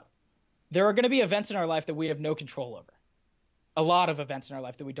 So there are going to be events in our life that we have no control over. A lot of events in our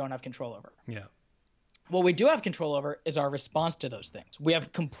life that we don't have control over. Yeah. What we do have control over is our response to those things. We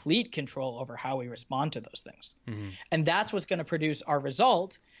have complete control over how we respond to those things. And that's what's going to produce our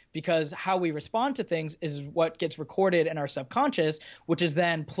result, because how we respond to things is what gets recorded in our subconscious, which is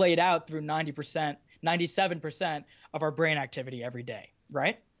then played out through 90%, 97% of our brain activity every day,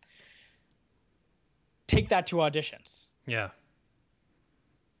 right? Take that to auditions. Yeah.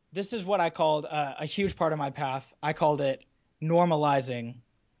 This is what I called a huge part of my path. I called it normalizing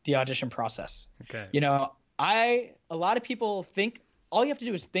the audition process. Okay. A lot of people think all you have to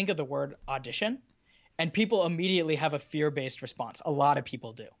do is think of the word audition, and people immediately have a fear-based response. A lot of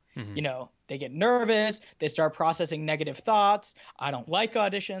people do. They get nervous. They start processing negative thoughts. I don't like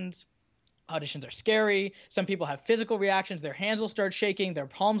auditions. Auditions are scary. Some people have physical reactions. Their hands will start shaking. Their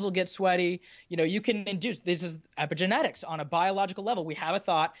palms will get sweaty. You can induce – this is epigenetics on a biological level. We have a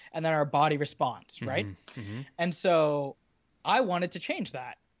thought, and then our body responds, right? And so I wanted to change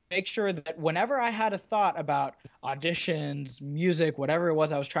that. Make sure that whenever I had a thought about auditions, music, whatever it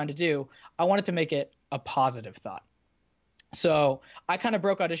was I was trying to do, I wanted to make it a positive thought. So I kind of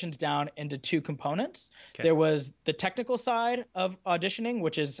broke auditions down into two components. Okay. There was the technical side of auditioning,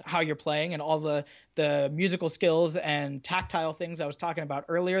 which is how you're playing and all the musical skills and tactile things I was talking about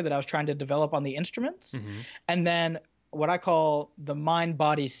earlier that I was trying to develop on the instruments. And then what I call the mind,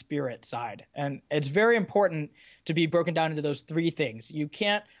 body, spirit side. And it's very important to be broken down into those three things. You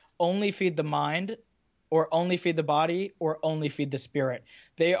can't only feed the mind or only feed the body or only feed the spirit.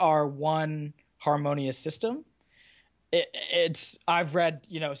 They are one harmonious system. I've read,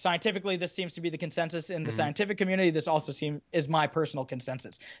 scientifically, this seems to be the consensus in the scientific community. This also is my personal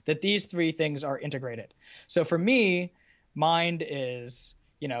consensus, that these three things are integrated. So for me, mind is,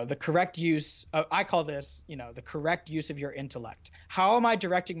 the correct use of, I call this, the correct use of your intellect. How am I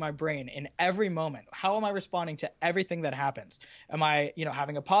directing my brain in every moment? How am I responding to everything that happens? Am I,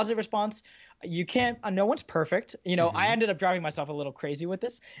 having a positive response? you can't, no one's perfect. You know, I ended up driving myself a little crazy with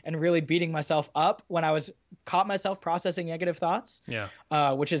this and really beating myself up when I was caught myself processing negative thoughts,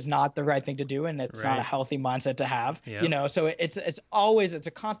 which is not the right thing to do. And it's not a healthy mindset to have, you know, so it's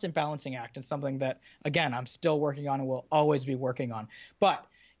a constant balancing act, and something that, again, I'm still working on and will always be working on. But,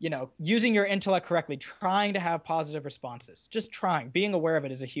 you know, using your intellect correctly, trying to have positive responses, just trying, being aware of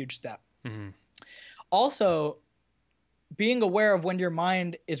it is a huge step. Also, being aware of when your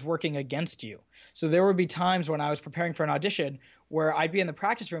mind is working against you. So there would be times when I was preparing for an audition where I'd be in the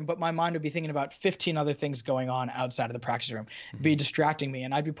practice room, but my mind would be thinking about 15 other things going on outside of the practice room, be distracting me.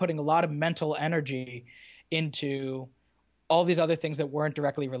 And I'd be putting a lot of mental energy into all these other things that weren't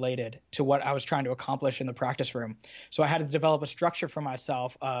directly related to what I was trying to accomplish in the practice room. So I had to develop a structure for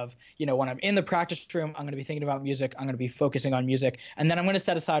myself of, you know, when I'm in the practice room, I'm going to be thinking about music. I'm going to be focusing on music. And then I'm going to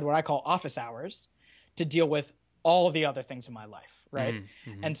set aside what I call office hours to deal with all the other things in my life, right?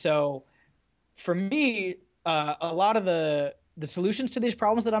 And so for me, a lot of the solutions to these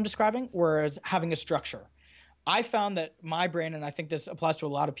problems that I'm describing was having a structure. I found that my brain, and I think this applies to a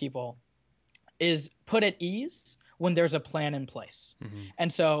lot of people, is put at ease when there's a plan in place.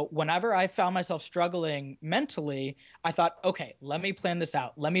 And so whenever I found myself struggling mentally, I thought, okay, let me plan this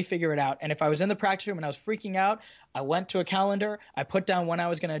out. Let me figure it out. And if I was in the practice room and I was freaking out, I went to a calendar, I put down when I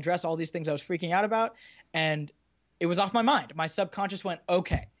was going to address all these things I was freaking out about, and it was off my mind. My subconscious went,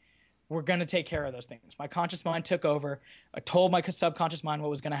 okay, we're going to take care of those things. My conscious mind took over. I told my subconscious mind what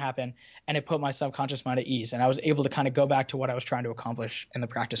was going to happen, and it put my subconscious mind at ease. And I was able to kind of go back to what I was trying to accomplish in the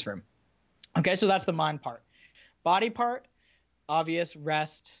practice room. Okay, so that's the mind part. Body part, obvious,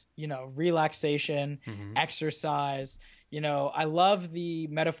 rest, you know, relaxation, exercise. You know, I love the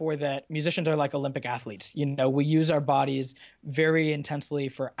metaphor that musicians are like Olympic athletes. You know, we use our bodies very intensely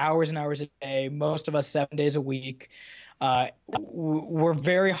for hours and hours a day, most of us 7 days a week. We're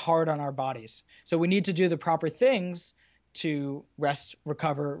very hard on our bodies. So we need to do the proper things to rest,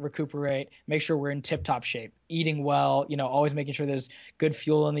 recover, recuperate, make sure we're in tip-top shape, eating well, you know, always making sure there's good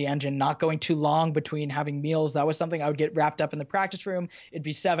fuel in the engine, not going too long between having meals. That was something I would get wrapped up in the practice room. It'd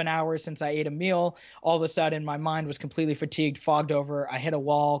be 7 hours since I ate a meal. All of a sudden, my mind was completely fatigued, fogged over. I hit a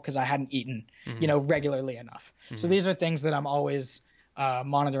wall because I hadn't eaten, you know, regularly enough. So these are things that I'm always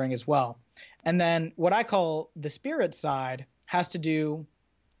monitoring as well. And then what I call the spirit side has to do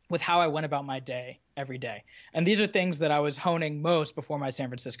with how I went about my day every day. And these are things that I was honing most before my San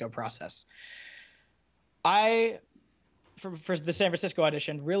Francisco process. For the San Francisco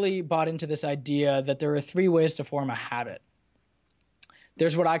audition, really bought into this idea that there are 3 ways to form a habit.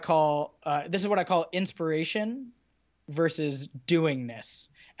 There's what I call, this is what I call inspiration versus doingness.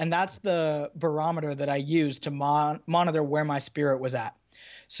 And that's the barometer that I use to monitor where my spirit was at.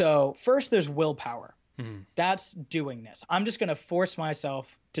 So first there's willpower. That's doingness. I'm just going to force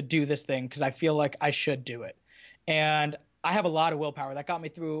myself to do this thing because I feel like I should do it. And I have a lot of willpower. That got me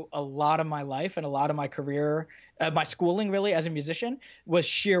through a lot of my life and a lot of my career, my schooling really as a musician was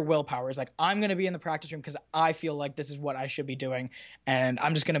sheer willpower. It's like, I'm going to be in the practice room because I feel like this is what I should be doing. And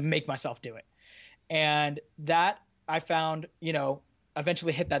I'm just going to make myself do it. And that I found, you know,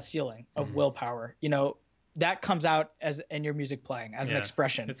 eventually hit that ceiling of willpower, you know, that comes out as in your music playing as an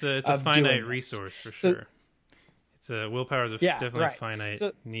expression. It's a finite resource for sure. So, it's a willpower is definitely finite.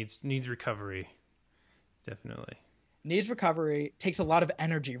 So, needs recovery. Definitely. Needs recovery, takes a lot of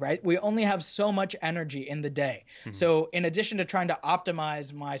energy, right? We only have so much energy in the day. So in addition to trying to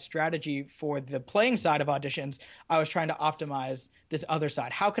optimize my strategy for the playing side of auditions, I was trying to optimize this other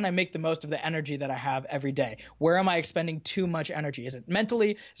side. How can I make the most of the energy that I have every day? Where am I expending too much energy? Is it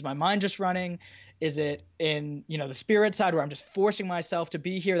mentally? Is my mind just running? Is it in, you know, the spirit side where I'm just forcing myself to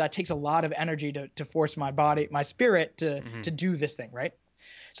be here? That takes a lot of energy to force my body, my spirit to do this thing, right?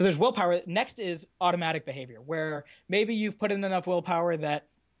 So there's willpower. Next is automatic behavior, where maybe you've put in enough willpower that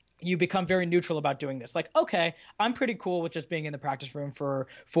you become very neutral about doing this. Like, okay, I'm pretty cool with just being in the practice room for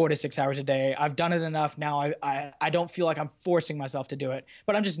 4 to 6 hours a day. I've done it enough. Now I don't feel like I'm forcing myself to do it,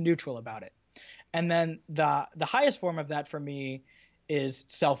 but I'm just neutral about it. And then the highest form of that for me is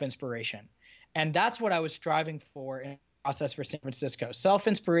self-inspiration. And that's what I was striving for in the process for San Francisco.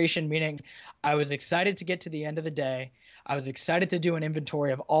 Self-inspiration, meaning I was excited to get to the end of the day. I was excited to do an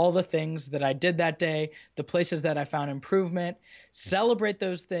inventory of all the things that I did that day, the places that I found improvement, celebrate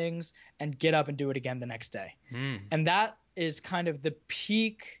those things, and get up and do it again the next day. And that is kind of the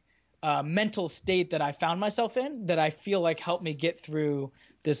peak mental state that I found myself in that I feel like helped me get through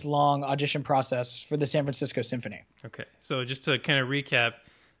this long audition process for the San Francisco Symphony. Okay, so just to kind of recap,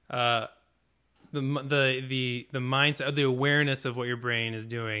 the mindset, the awareness of what your brain is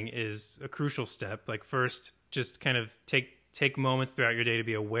doing is a crucial step. Like first, just kind of take take moments throughout your day to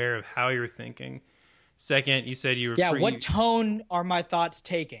be aware of how you're thinking. Second, you said you were Yeah, free. what tone are my thoughts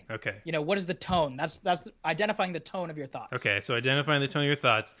taking? Okay. What is the tone? That's identifying the tone of your thoughts. Okay, so identifying the tone of your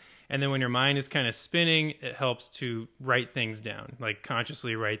thoughts, and then when your mind is kind of spinning, it helps to write things down, like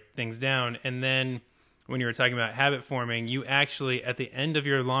consciously write things down. And then when you were talking about habit forming, you actually, at the end of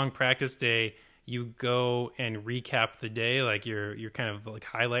your long practice day, you go and recap the day, like your kind of like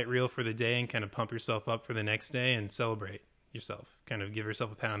highlight reel for the day, and kind of pump yourself up for the next day and celebrate yourself, kind of give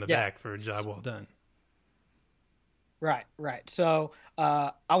yourself a pat on the back for a job well done. Right. So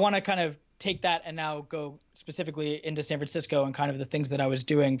I want to kind of take that and now go specifically into San Francisco and kind of the things that I was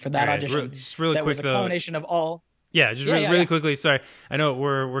doing for that audition. Just really that quick, was a culmination of all. Yeah, just really quickly. Sorry, I know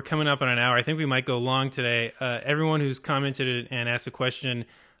we're coming up on an hour. I think we might go long today. Everyone who's commented and asked a question,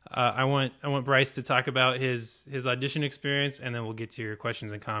 I want Bryce to talk about his audition experience, and then we'll get to your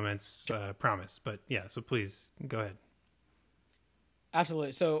questions and comments. Promise. But yeah, so please go ahead.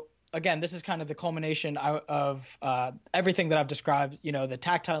 Absolutely. So again, this is kind of the culmination of everything that I've described, the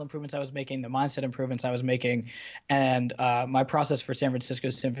tactile improvements I was making, the mindset improvements I was making, and my process for San Francisco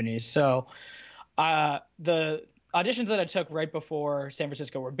Symphony. So the auditions that I took right before San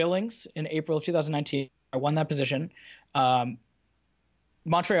Francisco were Billings in April of 2019. I won that position.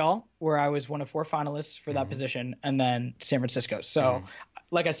 Montreal, where I was one of 4 finalists for that position, and then San Francisco. So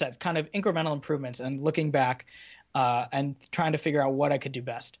like I said, kind of incremental improvements and looking back and trying to figure out what I could do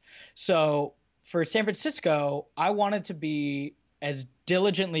best. So for San Francisco, I wanted to be as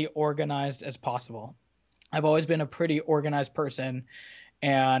diligently organized as possible. I've always been a pretty organized person,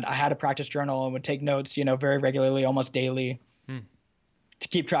 and I had a practice journal and would take notes, very regularly, almost daily, to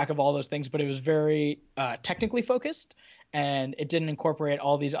keep track of all those things. But it was very technically focused, and it didn't incorporate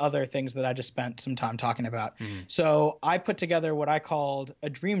all these other things that I just spent some time talking about. So I put together what I called a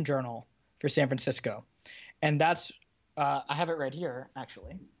dream journal for San Francisco. And that's I have it right here,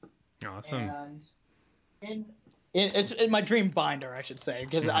 actually. Awesome. And it's in my dream binder, I should say,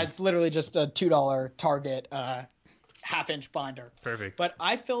 because it's literally just a $2 Target half-inch binder. Perfect. But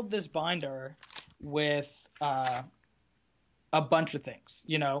I filled this binder with a bunch of things,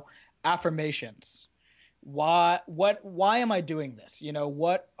 affirmations. Why am I doing this?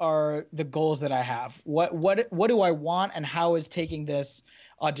 What are the goals that I have? What do I want, and how is taking this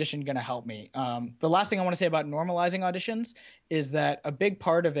audition going to help me? The last thing I want to say about normalizing auditions is that a big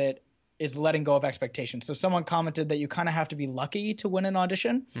part of it is letting go of expectations. So someone commented that you kind of have to be lucky to win an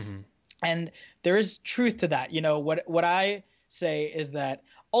audition. And there is truth to that. What I say is that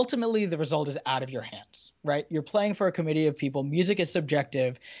ultimately the result is out of your hands, right? You're playing for a committee of people. Music is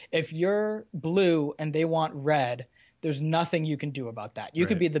subjective. If you're blue and they want red, there's nothing you can do about that. You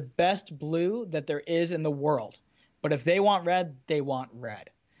could be the best blue that there is in the world, but if they want red, they want red.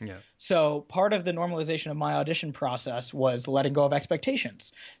 Yeah. So part of the normalization of my audition process was letting go of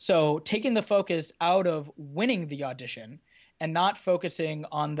expectations. So taking the focus out of winning the audition and not focusing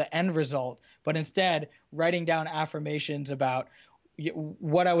on the end result, but instead writing down affirmations about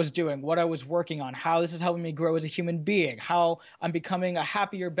what I was doing, what I was working on, how this is helping me grow as a human being, how I'm becoming a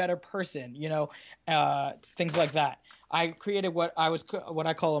happier, better person, things like that. I created what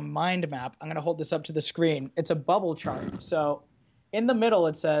I call a mind map. I'm going to hold this up to the screen. It's a bubble chart. So in the middle,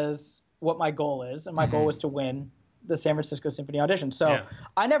 it says what my goal is, and my goal was to win the San Francisco Symphony audition. So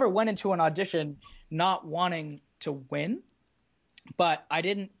I never went into an audition not wanting to win, but I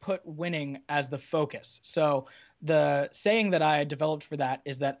didn't put winning as the focus. So the saying that I developed for that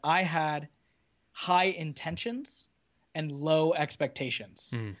is that I had high intentions and low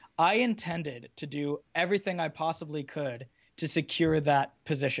expectations. I intended to do everything I possibly could to secure that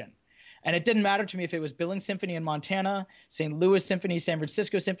position. And it didn't matter to me if it was Billings Symphony in Montana, St. Louis Symphony, San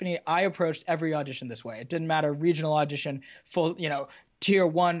Francisco Symphony. I approached every audition this way. It didn't matter, regional audition, full, tier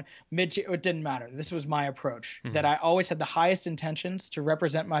 1, mid-tier, it didn't matter. This was my approach, that I always had the highest intentions to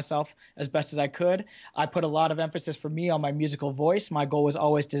represent myself as best as I could. I put a lot of emphasis for me on my musical voice. My goal was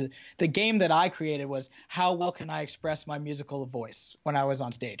always the game that I created was how well can I express my musical voice when I was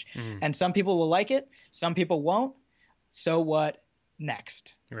on stage. And some people will like it, some people won't. So what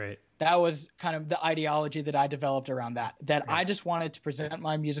next? Right. That was kind of the ideology that I developed around that I just wanted to present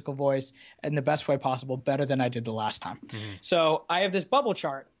my musical voice in the best way possible, better than I did the last time. So I have this bubble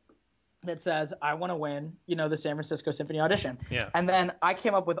chart that says I want to win, the San Francisco Symphony audition. Yeah. And then I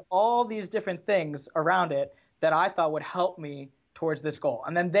came up with all these different things around it that I thought would help me towards this goal.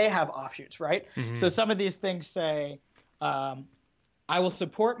 And then they have offshoots, right? So some of these things say, I will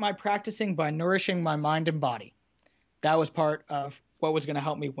support my practicing by nourishing my mind and body. That was part of what was going to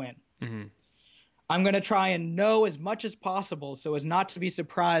help me win. I'm going to try and know as much as possible so as not to be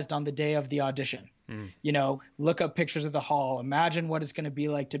surprised on the day of the audition. You know, look up pictures of the hall, imagine what it's going to be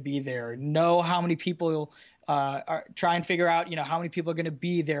like to be there, know how many people try and figure out, you know, how many people are going to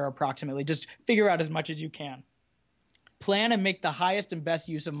be there approximately. Just figure out as much as you can. Plan and make the highest and best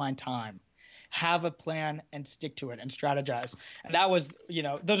use of my time. Have a plan and stick to it and strategize. And that was, you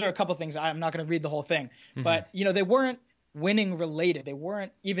know, those are a couple things. I'm not going to read the whole thing, but, you know, they weren't winning related. They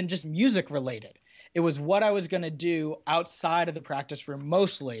weren't even just music related. It was what I was going to do outside of the practice room,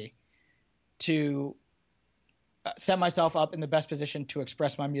 mostly to set myself up in the best position to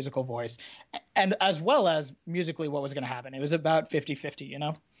express my musical voice, and as well as musically what was going to happen. It was about 50-50, you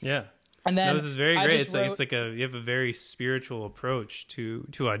know? Yeah. And then this is very great. It's like you have a very spiritual approach to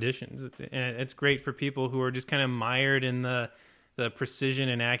auditions. And it's great for people who are just kind of mired in the precision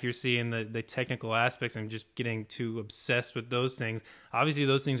and accuracy and the technical aspects and just getting too obsessed with those things. Obviously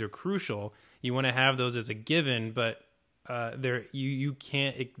those things are crucial. You want to have those as a given, but you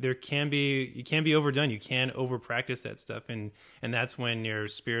can't be overdone. You can't over practice that stuff, and that's when your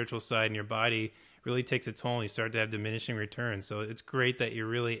spiritual side and your body really takes a toll and you start to have diminishing returns. So it's great that you're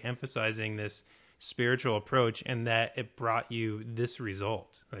really emphasizing this spiritual approach and that it brought you this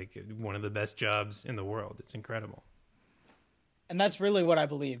result, like one of the best jobs in the world. It's incredible. And that's really what I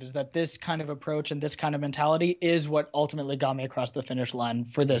believe, is that this kind of approach and this kind of mentality is what ultimately got me across the finish line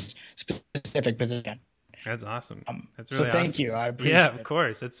for this specific position. That's awesome. That's really awesome. So thank you. I appreciate it. Yeah, of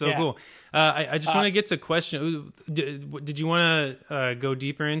course. That's so cool. I just want to get to question. Did you want to go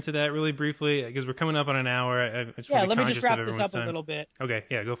deeper into that really briefly? Because we're coming up on an hour. Let me just wrap this up a little bit. Okay.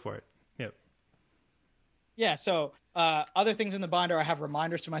 Yeah, go for it. Yep. Yeah. So other things in the binder, I have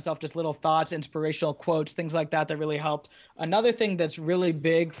reminders to myself, just little thoughts, inspirational quotes, things like that really helped. Another thing that's really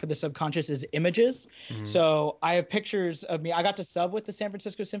big for the subconscious is images. Mm-hmm. So I have pictures of me. I got to sub with the San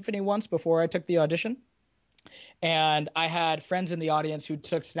Francisco Symphony once before I took the audition. And I had friends in the audience who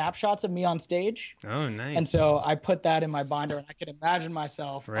took snapshots of me on stage. Oh, nice. And so I put that in my binder, and I could imagine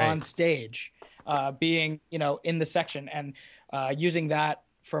myself on stage being, you know, in the section and using that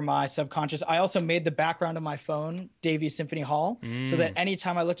for my subconscious. I also made the background of my phone Davies Symphony Hall, so that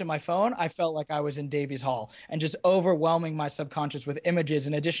anytime I looked at my phone, I felt like I was in Davies Hall, and just overwhelming my subconscious with images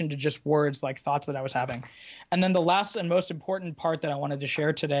in addition to just words, like thoughts that I was having. And then the last and most important part that I wanted to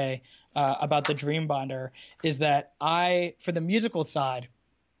share today about the Dream Binder is that for the musical side,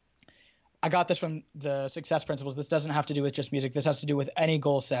 I got this from the Success Principles. This doesn't have to do with just music. This has to do with any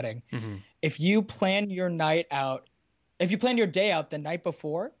goal setting. Mm-hmm. If you plan your day out the night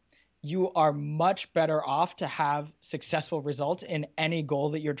before, you are much better off to have successful results in any goal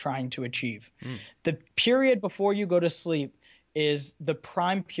that you're trying to achieve. The period before you go to sleep is the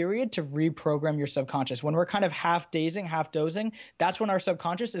prime period to reprogram your subconscious. When we're kind of half dazing, half dozing, that's when our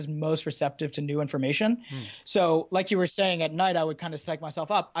subconscious is most receptive to new information. So like you were saying, at night, I would kind of psych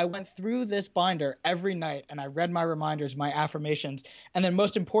myself up. I went through this binder every night and I read my reminders, my affirmations. And then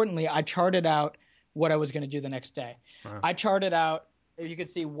most importantly, I charted out what I was going to do the next day. Wow. I charted out, you could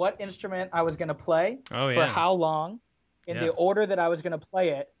see what instrument I was going to play for how long, in the order that I was going to play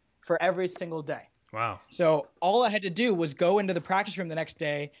it for every single day. Wow. So all I had to do was go into the practice room the next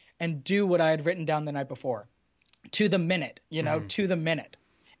day and do what I had written down the night before, to the minute, to the minute.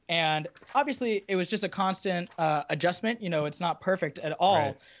 And obviously it was just a constant adjustment. It's not perfect at all.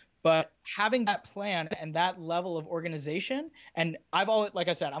 Right. But having that plan and that level of organization, and I've always, like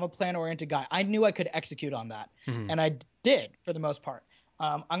I said, I'm a plan-oriented guy. I knew I could execute on that, and I did for the most part.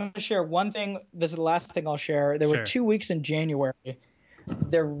 I'm going to share one thing. This is the last thing I'll share. There were 2 weeks in January.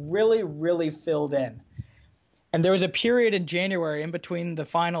 They're really, really filled in. And there was a period in January in between the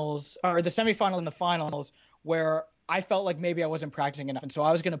finals, or the semifinal and the finals, where I felt like maybe I wasn't practicing enough. And so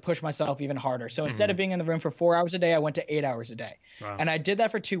I was going to push myself even harder. So instead of being in the room for 4 hours a day, I went to 8 hours a day. Wow. And I did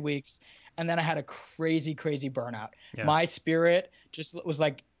that for 2 weeks. And then I had a crazy, crazy burnout. Yeah. My spirit just was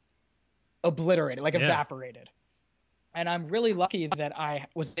like obliterated, like evaporated. And I'm really lucky that I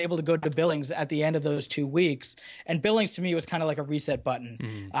was able to go to Billings at the end of those 2 weeks. And Billings to me was kind of like a reset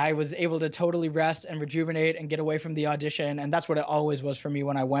button. I was able to totally rest and rejuvenate and get away from the audition. And that's what it always was for me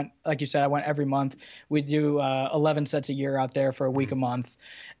when I went. Like you said, I went every month. We do 11 sets a year out there for a week a month.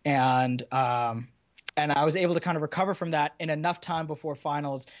 And I was able to kind of recover from that in enough time before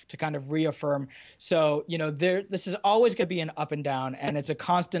finals to kind of reaffirm. So, this is always going to be an up and down, and it's a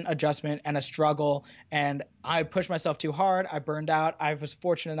constant adjustment and a struggle. And I pushed myself too hard. I burned out. I was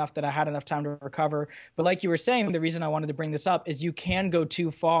fortunate enough that I had enough time to recover. But like you were saying, the reason I wanted to bring this up is you can go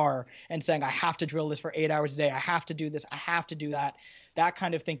too far and saying, I have to drill this for 8 hours a day. I have to do this. I have to do that. that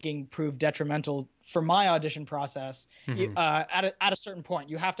kind of thinking proved detrimental for my audition process. At a certain point,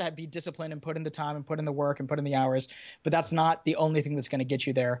 you have to be disciplined and put in the time and put in the work and put in the hours, but that's not the only thing that's going to get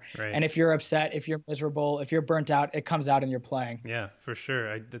you there. Right. And if you're upset, if you're miserable, if you're burnt out, it comes out in your playing. Yeah, for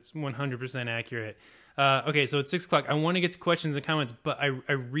sure. That's 100% accurate. Okay, so it's 6:00. I want to get to questions and comments, but I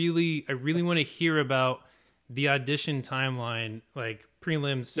really want to hear about the audition timeline, like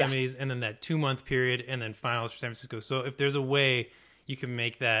prelims, semis, and then that 2-month period, and then finals for San Francisco. So if there's a way you can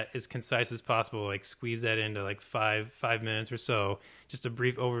make that as concise as possible, like squeeze that into like five minutes or so, just a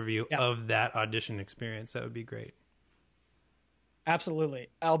brief overview of that audition experience, that would be great. Absolutely.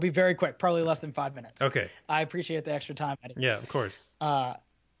 I'll be very quick, probably less than 5 minutes. Okay. I appreciate the extra time, Eddie. Yeah, of course.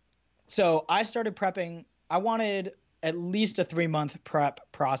 So I started prepping. I wanted at least a 3-month prep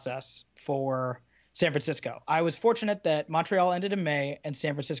process for San Francisco. I was fortunate that Montreal ended in May and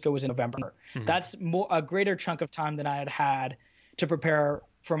San Francisco was in November. That's a greater chunk of time than I had to prepare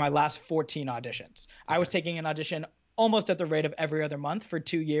for my last 14 auditions. I was taking an audition almost at the rate of every other month for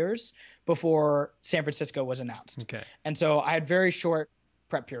 2 years before San Francisco was announced. Okay. And so I had very short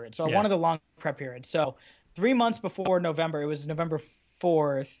prep periods. So I wanted a long prep period. So 3 months before November, it was November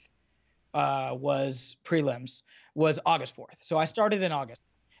 4th, was prelims, was August 4th. So I started in August.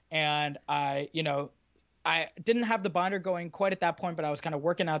 And I didn't have the binder going quite at that point, but I was kind of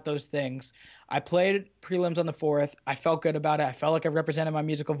working out those things. I played prelims on the 4th. I felt good about it. I felt like I represented my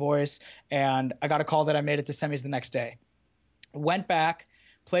musical voice, and I got a call that I made it to semis the next day. Went back,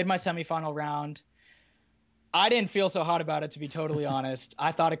 played my semifinal round. I didn't feel so hot about it, to be totally honest.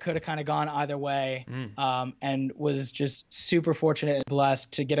 I thought it could have kind of gone either way, and was just super fortunate and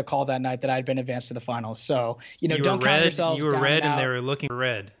blessed to get a call that night that I'd been advanced to the finals. So, don't count yourselves down. You were red, and they were looking for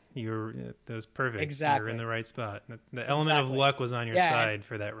red. That was perfect. Exactly. You were in the right spot. The element of luck was on your side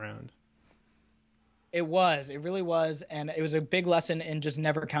for that round. It really was. And it was a big lesson in just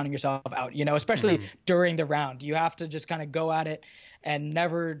never counting yourself out, especially during the round. You have to just kind of go at it and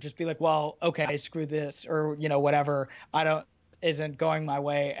never just be like, well, okay, screw this, or, whatever. Isn't going my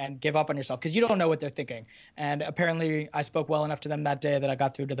way, and give up on yourself, because you don't know what they're thinking. And apparently I spoke well enough to them that day that I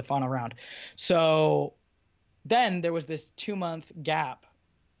got through to the final round. So then there was this 3-month gap.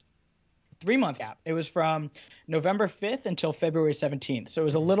 It was from November 5th until February 17th. So it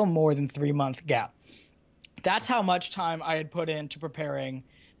was a little more than 3-month gap. That's how much time I had put into preparing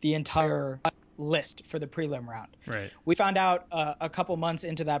the entire list for the prelim round. Right. We found out a couple months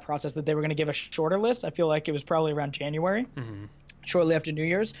into that process that they were going to give a shorter list. I feel like it was probably around January. Shortly after New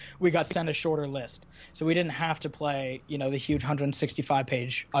Year's, we got sent a shorter list. So we didn't have to play, the huge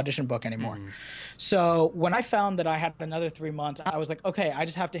 165-page audition book anymore. So when I found that I had another 3 months, I was like, okay, I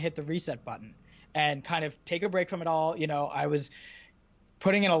just have to hit the reset button and kind of take a break from it all. I was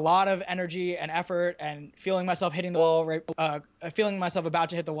putting in a lot of energy and effort and feeling myself hitting the wall, feeling myself about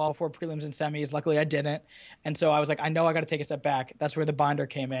to hit the wall before prelims and semis. Luckily, I didn't. And so I was like, I know I got to take a step back. That's where the binder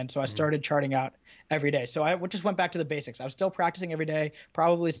came in. So I started charting out every day. So I just went back to the basics. I was still practicing every day,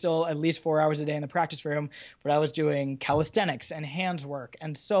 probably still at least 4 hours a day in the practice room, but I was doing calisthenics and hands work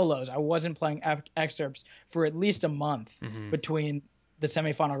and solos. I wasn't playing excerpts for at least a month between the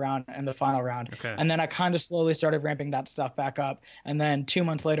semifinal round and the final round. Okay. And then I kind of slowly started ramping that stuff back up. And then 2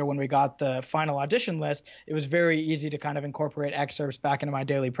 months later, when we got the final audition list, it was very easy to kind of incorporate excerpts back into my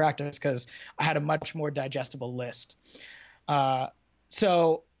daily practice because I had a much more digestible list.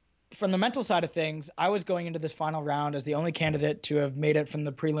 So from the mental side of things, I was going into this final round as the only candidate to have made it from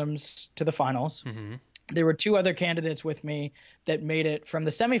the prelims to the finals. There were 2 other candidates with me that made it from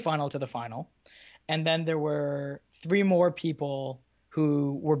the semifinal to the final. And then there were 3 more people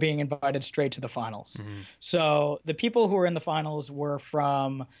who were being invited straight to the finals. So the people who were in the finals were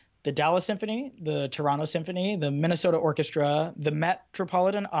from the Dallas Symphony, the Toronto Symphony, the Minnesota Orchestra, the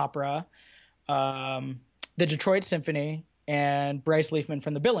Metropolitan Opera, the Detroit Symphony, and Bryce Leafman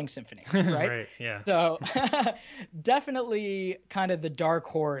from the Billings Symphony, right? Right, yeah. So definitely kind of the dark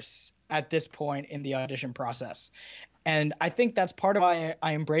horse at this point in the audition process. And I think that's part of why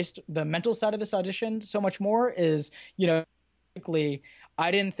I embraced the mental side of this audition so much more is,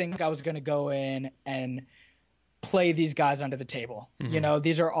 I didn't think I was going to go in and play these guys under the table.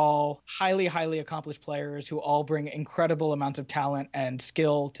 These are all highly, highly accomplished players who all bring incredible amounts of talent and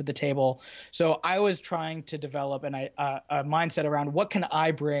skill to the table. So I was trying to develop a mindset around what can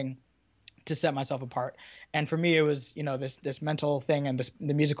I bring to set myself apart. And for me, it was, this mental thing and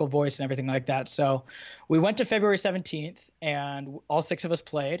the musical voice and everything like that. So we went to February 17th and all 6 of us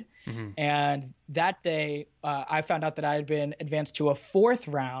played. And that day I found out that I had been advanced to a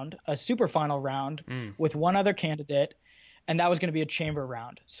 4th round, a super final round with 1 other candidate. And that was going to be a chamber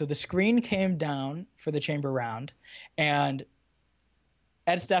round. So the screen came down for the chamber round, and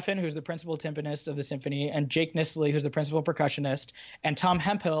Ed Steffen, who's the principal timpanist of the symphony, and Jake Nisley, who's the principal percussionist, and Tom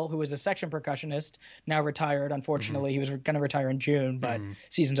Hemphill, who was a section percussionist, now retired. Unfortunately, he was going to retire in June, but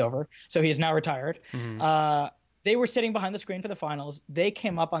season's over, so he is now retired. They were sitting behind the screen for the finals. They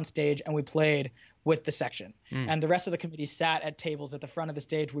came up on stage and we played with the section. And the rest of the committee sat at tables at the front of the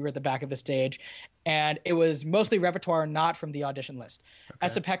stage. We were at the back of the stage. And it was mostly repertoire not from the audition list.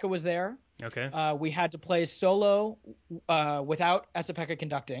 Esa-Pekka was there. We had to play solo without Esa-Pekka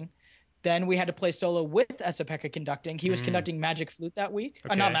conducting. Then we had to play solo with Esa-Pekka conducting. He was conducting Magic Flute that week.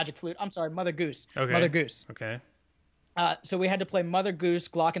 Not Magic Flute. I'm sorry, Mother Goose. Mother Goose. So we had to play Mother Goose,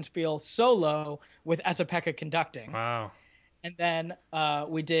 Glockenspiel solo with Esa-Pekka conducting. Wow. And then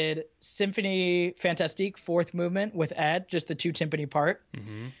we did Symphony Fantastique, fourth movement with Ed, just the two timpani part.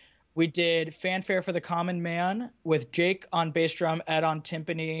 We did Fanfare for the Common Man with Jake on bass drum, Ed on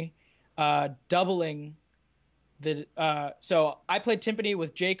timpani, doubling the so I played timpani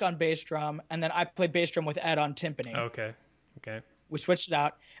with Jake on bass drum, and then I played bass drum with Ed on timpani. Okay. We switched it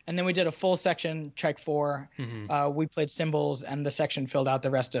out, and then we did a full section Trike 4. We played cymbals, and the section filled out the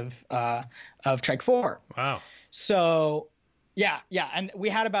rest of Trike 4. Wow. So, yeah, and we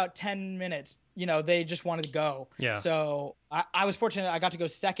had about 10 minutes. You know, they just wanted to go. Yeah. So I was fortunate. I got to go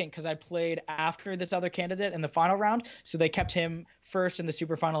second because I played after this other candidate in the final round. So they kept him first in the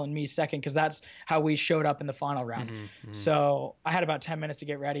super final and me second because that's how we showed up in the final round. So I had about 10 minutes to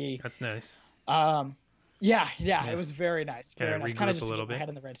get ready. That's nice. Yeah, it was very nice. Very nice. Kind of just a little bit. My head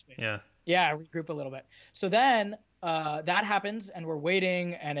in the right space. Yeah, regroup a little bit. So then that happens, and we're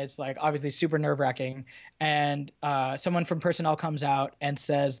waiting, and it's like obviously super nerve-wracking. And someone from personnel comes out and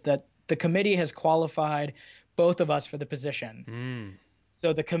says that the committee has qualified both of us for the position.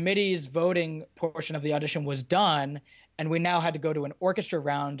 So the committee's voting portion of the audition was done, and we now had to go to an orchestra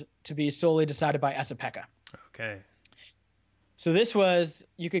round to be solely decided by Esa-Pekka. Okay. So this was,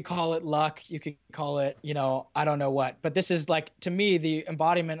 you could call it luck, you could call it, I don't know what, but this is like, to me, the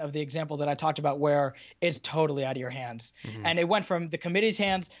embodiment of the example that I talked about where it's totally out of your hands. And it went from the committee's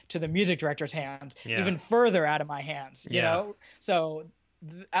hands to the music director's hands, even further out of my hands, you know? So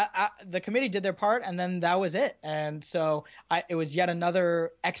the committee did their part, and then that was it. And so it was yet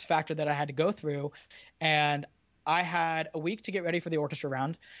another X factor that I had to go through, and I had a week to get ready for the orchestra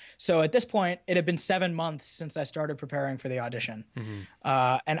round. So at this point, it had been 7 months since I started preparing for the audition.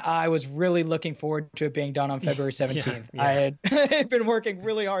 And I was really looking forward to it being done on February 17th. I had been working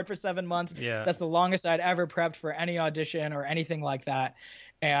really hard for 7 months. That's the longest I'd ever prepped for any audition or anything like that.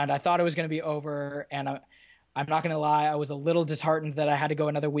 And I thought it was going to be over. And I'm not going to lie, I was a little disheartened that I had to go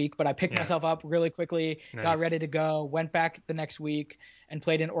another week, but I picked myself up really quickly, got ready to go, went back the next week and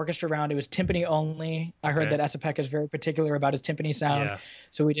played an orchestra round. It was timpani only. I heard that Esa-Pekka is very particular about his timpani sound.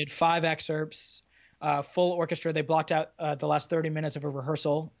 So we did 5 excerpts, full orchestra. They blocked out the last 30 minutes of a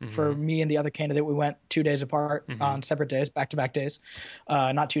rehearsal for me and the other candidate. We went 2 days apart on separate days, back-to-back days.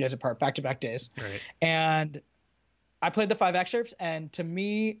 Not 2 days apart, back-to-back days. And I played the 5 excerpts, and to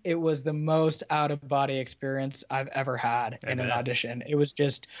me, it was the most out-of-body experience I've ever had in an audition. It was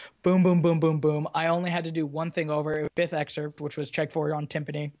just boom, boom, boom, boom, boom. I only had to do one thing over. It was 5th excerpt, which was Trike 4 on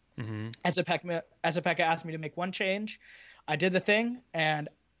timpani. Esa-Pekka asked me to make one change. I did the thing, and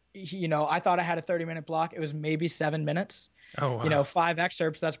I thought I had a 30-minute block. It was maybe 7 minutes. Oh, wow. 5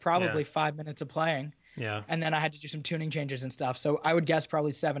 excerpts, that's probably 5 minutes of playing. And then I had to do some tuning changes and stuff. So I would guess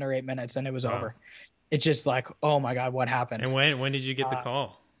probably 7 or 8 minutes, and it was over. It's just like, oh my God, what happened? And when did you get the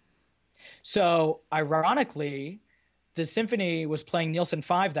call? So ironically, the symphony was playing Nielsen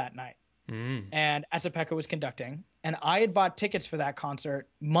 5 that night, and Esa-Pekka was conducting. And I had bought tickets for that concert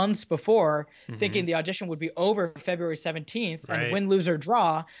months before, thinking the audition would be over February 17th, and win, lose, or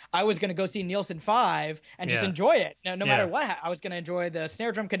draw, I was going to go see Nielsen 5 and just enjoy it. No matter what, I was going to enjoy the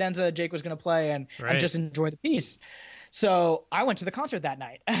snare drum cadenza Jake was going to play and just enjoy the piece. So I went to the concert that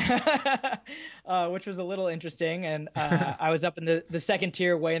night, which was a little interesting. And I was up in the second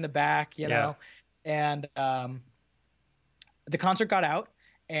tier, way in the back, you know, and the concert got out,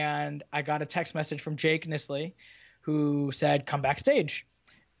 and I got a text message from Jake Nisley who said, come backstage.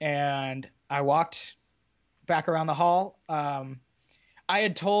 And I walked back around the hall. I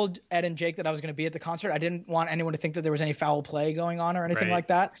had told Ed and Jake that I was going to be at the concert. I didn't want anyone to think that there was any foul play going on or anything like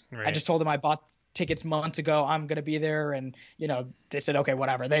that. I just told them I bought tickets months ago. I'm going to be there. And, they said, okay,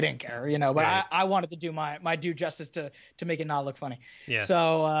 whatever. They didn't care, but I wanted to do my due justice to make it not look funny.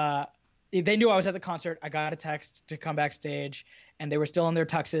 So they knew I was at the concert. I got a text to come backstage, and they were still in their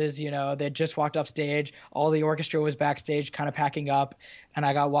tuxes. They had just walked off stage. All the orchestra was backstage kind of packing up, and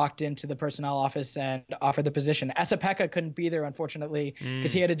I got walked into the personnel office and offered the position. Esa-Pekka couldn't be there, unfortunately,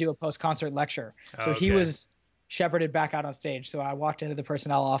 because he had to do a post-concert lecture. So he was shepherded back out on stage. So I walked into the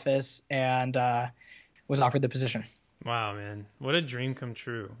personnel office and was offered the position. Wow, man, what a dream come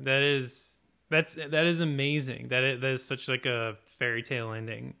true. That is amazing. That is such like a fairy tale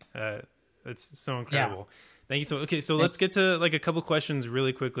ending. That's so incredible. Yeah. Thank you. So let's get to like a couple questions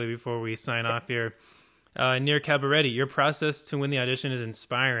really quickly before we sign off here. Near Cabaretti, your process to win the audition is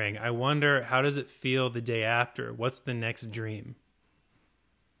inspiring. I wonder, how does it feel the day after? What's the next dream?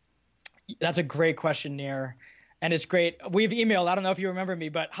 That's a great question, Near. And it's great. We've emailed. I don't know if you remember me,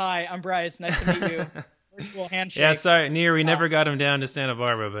 but hi, I'm Bryce. Nice to meet you. Virtual handshake. Yeah, sorry, Near. We never got him down to Santa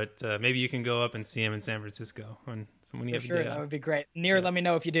Barbara, but maybe you can go up and see him in San Francisco when you have a day off. That would be great. Near, let me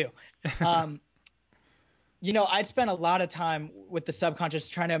know if you do. I'd spent a lot of time with the subconscious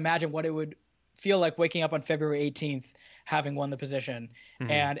trying to imagine what it would feel like waking up on February 18th, having won the position.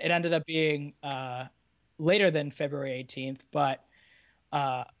 Mm-hmm. And it ended up being later than February 18th, but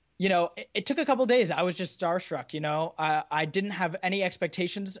it took a couple of days. I was just starstruck. I didn't have any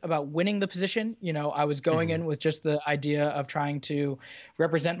expectations about winning the position. I was going in with just the idea of trying to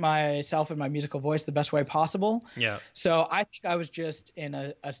represent myself and my musical voice the best way possible. Yeah. So I think I was just in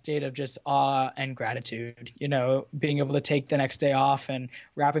a state of just awe and gratitude, being able to take the next day off and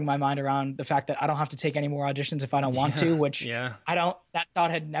wrapping my mind around the fact that I don't have to take any more auditions if I don't want to, which that thought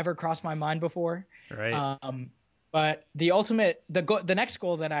had never crossed my mind before. Right. But the next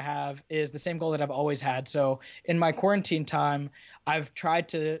goal that I have is the same goal that I've always had. So in my quarantine time, I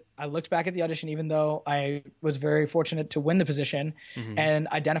looked back at the audition, even though I was very fortunate to win the position, and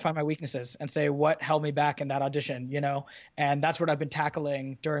identify my weaknesses and say what held me back in that audition, and that's what I've been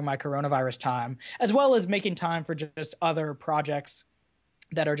tackling during my coronavirus time, as well as making time for just other projects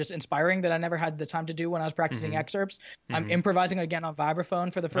that are just inspiring that I never had the time to do when I was practicing excerpts. I'm improvising again on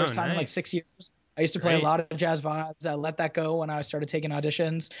vibraphone for the first time in like 6 years. I used to play a lot of jazz vibes. I let that go when I started taking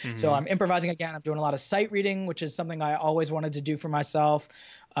auditions. So I'm improvising again. I'm doing a lot of sight reading, which is something I always wanted to do for myself.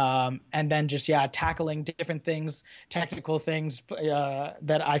 And then just, tackling different things, technical things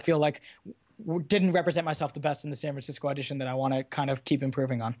that I feel like didn't represent myself the best in the San Francisco audition that I want to kind of keep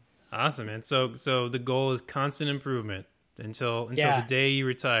improving on. Awesome, man. So the goal is constant improvement until the day you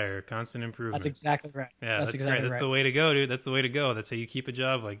retire. Constant improvement. That's exactly right. Yeah, that's exactly great. That's the way to go, dude. That's the way to go. That's how you keep a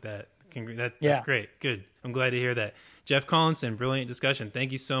job like that. That's great. Good. I'm glad to hear that. Jeff Collinson, brilliant discussion.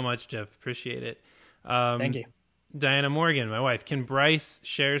 Thank you so much, Jeff. Appreciate it. Thank you. Diana Morgan, my wife. Can Bryce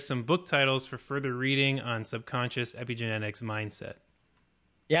share some book titles for further reading on subconscious epigenetics mindset?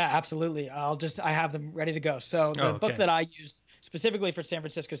 Yeah, absolutely. I have them ready to go. So the book that I used specifically for San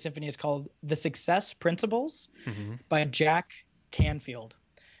Francisco Symphony is called The Success Principles by Jack Canfield.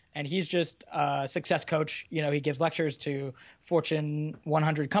 And he's just a success coach. He gives lectures to Fortune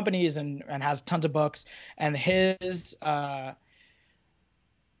 100 companies and has tons of books. And his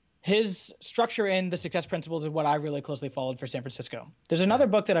structure in the Success Principles is what I really closely followed for San Francisco. There's another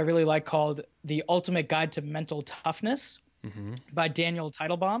book that I really like called The Ultimate Guide to Mental Toughness by Daniel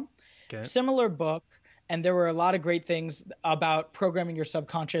Teitelbaum. Okay. Similar book. And there were a lot of great things about programming your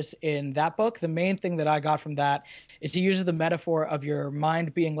subconscious in that book. The main thing that I got from that is he uses the metaphor of your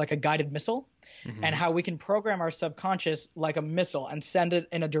mind being like a guided missile and how we can program our subconscious like a missile and send it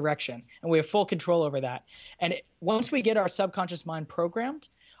in a direction. And we have full control over that. And once we get our subconscious mind programmed,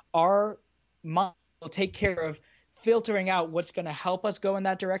 our mind will take care of filtering out what's going to help us go in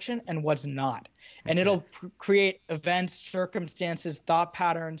that direction and what's not. And it'll create events, circumstances, thought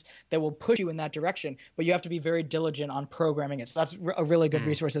patterns that will push you in that direction. But you have to be very diligent on programming it. So that's a really good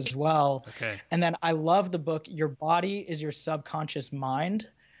resource as well. Okay. And then I love the book, Your Body is Your Subconscious Mind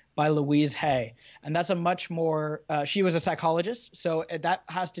by Louise Hay. And that's a much more she was a psychologist. So that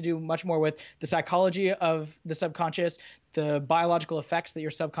has to do much more with the psychology of the subconscious, the biological effects that your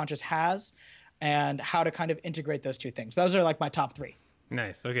subconscious has, and how to kind of integrate those two things. Those are like my top three.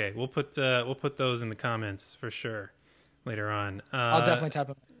 Nice. Okay, we'll put those in the comments for sure later on. I'll definitely type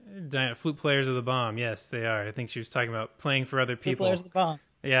them. Diana, flute players are the bomb. Yes, they are. I think she was talking about playing for other people. Flute players are the bomb.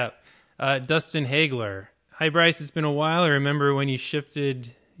 Yeah. Dustin Hagler. Hi, Bryce. It's been a while. I remember when you shifted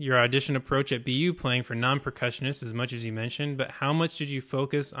your audition approach at BU, playing for non-percussionists as much as you mentioned, but how much did you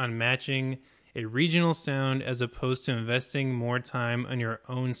focus on matching a regional sound as opposed to investing more time on your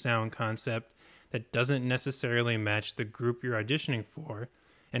own sound concept that doesn't necessarily match the group you're auditioning for,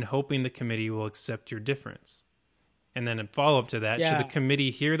 and hoping the committee will accept your difference? And then a follow-up to that, should the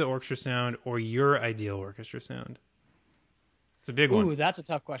committee hear the orchestra sound or your ideal orchestra sound? It's a big one. Ooh, that's a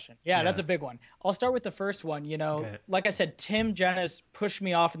tough question. Yeah, that's a big one. I'll start with the first one. Like I said, Tim Jennis pushed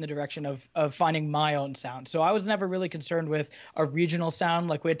me off in the direction of finding my own sound. So I was never really concerned with a regional sound.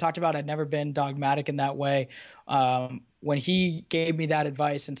 Like we had talked about, I'd never been dogmatic in that way. when he gave me that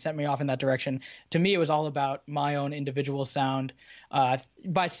advice and sent me off in that direction, to me, it was all about my own individual sound.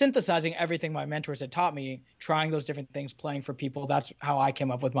 By synthesizing everything my mentors had taught me, trying those different things, playing for people, that's how I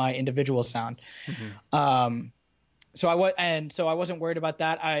came up with my individual sound. So I wasn't worried about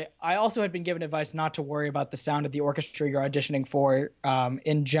that. I also had been given advice not to worry about the sound of the orchestra you're auditioning for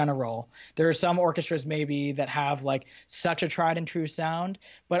in general. There are some orchestras maybe that have like such a tried and true sound,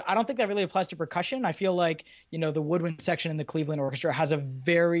 but I don't think that really applies to percussion. I feel like, the woodwind section in the Cleveland Orchestra has a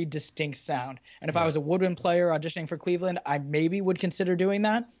very distinct sound. And if I was a woodwind player auditioning for Cleveland, I maybe would consider doing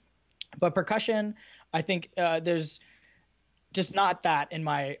that. But percussion, I think there's just not that, in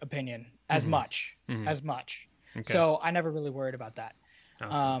my opinion, as much. Okay. So I never really worried about that.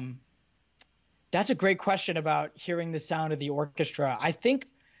 Awesome. That's a great question about hearing the sound of the orchestra. I think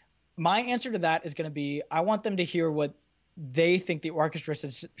my answer to that is going to be, I want them to hear what they think the orchestra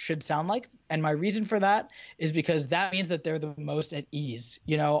should sound like. And my reason for that is because that means that they're the most at ease.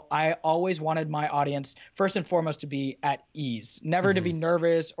 I always wanted my audience, first and foremost, to be at ease, never to be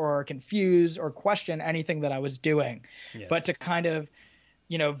nervous or confused or question anything that I was doing, but to kind of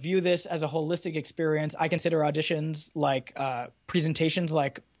view this as a holistic experience. I consider auditions like presentations,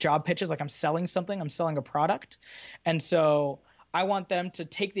 like job pitches, like I'm selling something, I'm selling a product. And so I want them to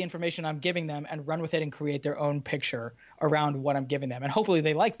take the information I'm giving them and run with it and create their own picture around what I'm giving them. And hopefully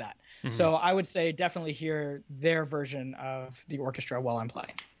they like that. So I would say definitely hear their version of the orchestra while I'm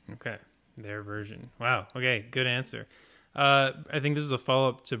playing. Okay. Their version. Wow. Okay. Good answer. I think this is a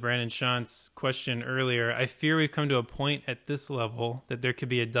follow-up to Brandon Shant's question earlier. I fear we've come to a point at this level that there could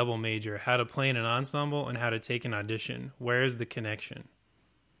be a double major, how to play in an ensemble and how to take an audition. Where is the connection?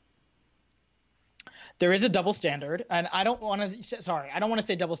 There is a double standard, and I don't want to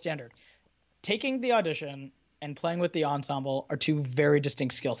say double standard. Taking the audition and playing with the ensemble are two very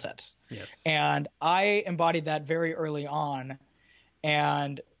distinct skill sets. Yes. And I embodied that very early on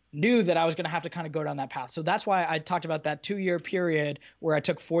and knew that I was going to have to kind of go down that path. So that's why I talked about that 2-year period where I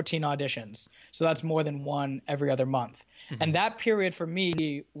took 14 auditions. So that's more than one every other month. And that period for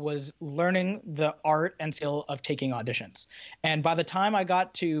me was learning the art and skill of taking auditions. And by the time I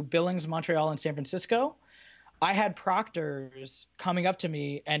got to Billings, Montreal, and San Francisco, I had proctors coming up to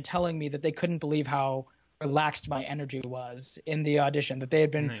me and telling me that they couldn't believe how relaxed my energy was in the audition, that they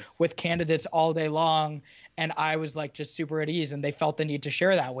had been with candidates all day long, and I was like just super at ease, and they felt the need to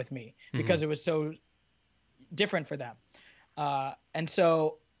share that with me because it was so different for them. And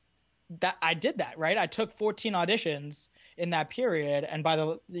so that I did that, right? I took 14 auditions in that period, and by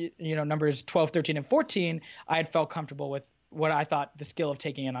the numbers 12, 13, and 14, I had felt comfortable with what I thought the skill of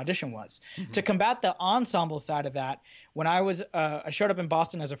taking an audition was. To combat the ensemble side of that, when I showed up in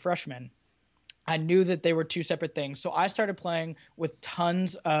Boston as a freshman, I knew that they were two separate things. So I started playing with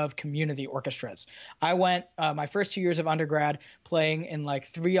tons of community orchestras. I went my first 2 years of undergrad playing in like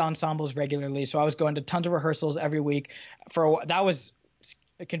 3 ensembles regularly. So I was going to tons of rehearsals every week. That was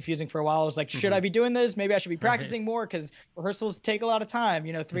confusing for a while. I was like, should I be doing this? Maybe I should be practicing more because rehearsals take a lot of time,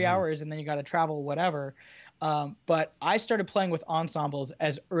 3 hours, and then you got to travel, whatever. But I started playing with ensembles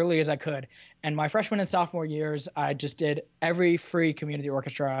as early as I could. And my freshman and sophomore years, I just did every free community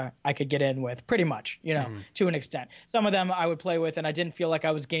orchestra I could get in with, pretty much, to an extent. Some of them I would play with, and I didn't feel like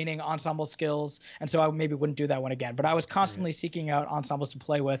I was gaining ensemble skills, and so I maybe wouldn't do that one again. But I was constantly seeking out ensembles to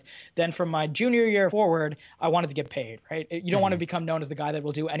play with. Then from my junior year forward, I wanted to get paid, right? You don't want to become known as the guy that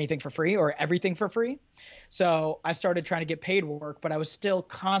will do anything for free or everything for free. So I started trying to get paid work, but I was still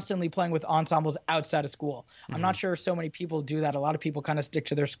constantly playing with ensembles outside of school. I'm not sure so many people do that. A lot of people kind of stick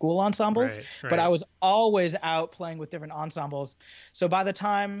to their school ensembles, but I was always out playing with different ensembles. So by the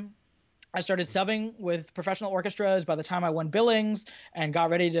time I started subbing with professional orchestras, by the time I won Billings and got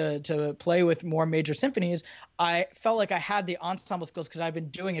ready to play with more major symphonies, I felt like I had the ensemble skills because I've been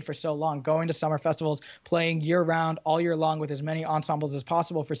doing it for so long, going to summer festivals, playing year-round, all year long with as many ensembles as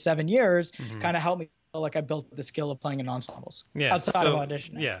possible for 7 years, kind of helped me feel like I built the skill of playing in ensembles outside of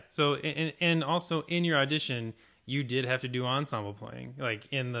auditioning. Yeah, so and also in your audition, you did have to do ensemble playing,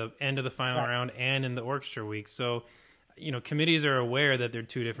 like in the end of the final round and in the orchestra week. So committees are aware that they're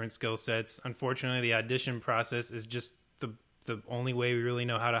two different skill sets. Unfortunately, the audition process is just the only way we really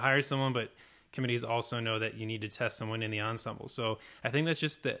know how to hire someone, but committees also know that you need to test someone in the ensemble. So I think that's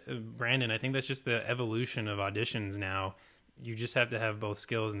just Brandon, I think that's just the evolution of auditions now. You just have to have both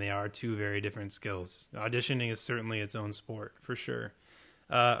skills, and they are two very different skills. Auditioning is certainly its own sport, for sure.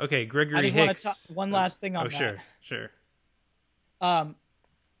 Okay, Gregory Hicks. Want to one last thing on that. Sure. I'm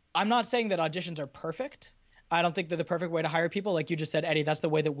not saying that auditions are perfect. I don't think they're the perfect way to hire people. Like you just said, Eddie, that's the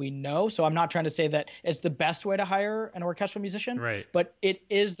way that we know. So I'm not trying to say that it's the best way to hire an orchestral musician, Right. but it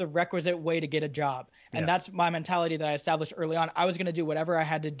is the requisite way to get a job. And that's my mentality that I established early on. I was going to do whatever I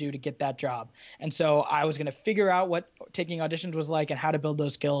had to do to get that job. And so I was going to figure out what taking auditions was like and how to build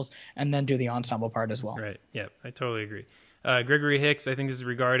those skills, and then do the ensemble part as well. Right. Yeah, I totally agree. Gregory Hicks, I think this is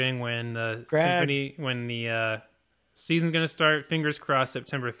regarding when the symphony, when the season's going to start. Fingers crossed,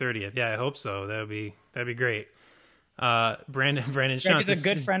 September 30th. Yeah, I hope so. That'd be great. Brandon Sean Greg is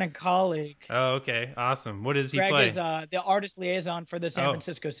a good friend and colleague. Oh, okay, awesome. What does he play? Greg is the artist liaison for the San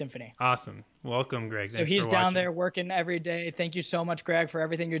Francisco Symphony. Awesome. Welcome, Greg. So he's down there working every day. Thank you so much, Greg, for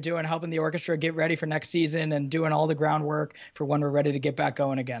everything you're doing, helping the orchestra get ready for next season and doing all the groundwork for when we're ready to get back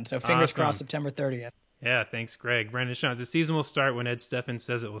going again. So fingers crossed, September 30th. Yeah, thanks, Greg. Brandon Sean, the season will start when Ed Steffen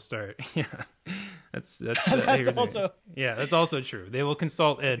says it will start. Yeah, that's also that's also true. They will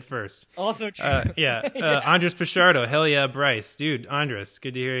consult Ed first. Also true. Andres Pichardo, hell yeah, Bryce, dude, Andres,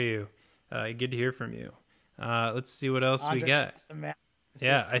 good to hear you. Good to hear from you. Let's see what else we got.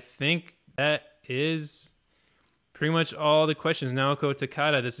 Yeah, I think that is pretty much all the questions. Naoko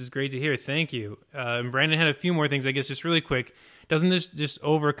Takada, this is great to hear. Thank you. And Brandon had a few more things, I guess, just really quick. Doesn't this just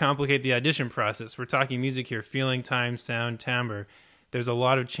overcomplicate the audition process? We're talking music here, feeling, time, sound, timbre. There's a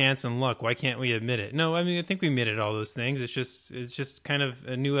lot of chance and luck. Why can't we admit it? No, I mean, I think we admitted all those things. It's just kind of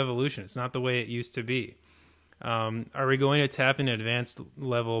a new evolution. It's not the way it used to be. Are we going to tap into advanced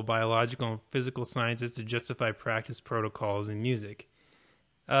level biological and physical sciences to justify practice protocols in music?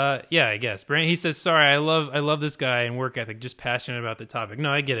 Yeah, I guess. Brandon, he says, sorry, I love this guy and work ethic, just passionate about the topic. No,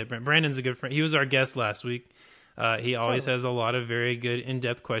 I get it. Brandon's a good friend. He was our guest last week. He always has a lot of very good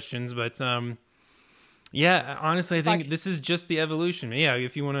in-depth questions, but yeah, honestly, I think this is just the evolution. Yeah,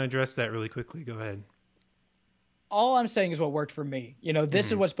 if you want to address that really quickly, go ahead. All I'm saying is what worked for me. This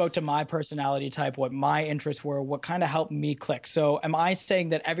is what spoke to my personality type, what my interests were, what kind of helped me click. So am I saying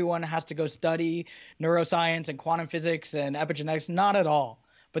that everyone has to go study neuroscience and quantum physics and epigenetics? Not at all.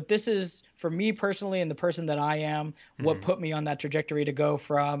 But this is, for me personally and the person that I am, what put me on that trajectory to go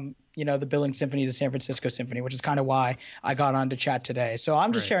from, the Billings Symphony to San Francisco Symphony, which is kind of why I got on to chat today. So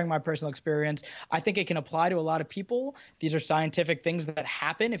I'm just sharing my personal experience. I think it can apply to a lot of people. These are scientific things that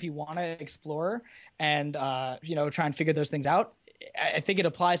happen if you want to explore and, try and figure those things out. I think it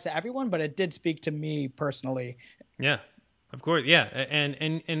applies to everyone, but it did speak to me personally. Yeah. Of course, yeah,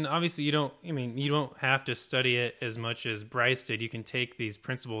 and obviously you don't have to study it as much as Bryce did. You can take these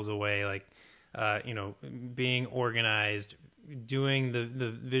principles away, like being organized, doing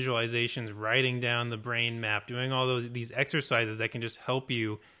the visualizations, writing down the brain map, doing all these exercises that can just help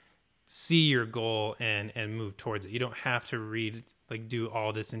you see your goal and move towards it. You don't have to do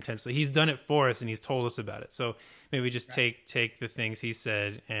all this intensely. He's done it for us and he's told us about it. So maybe just take the things he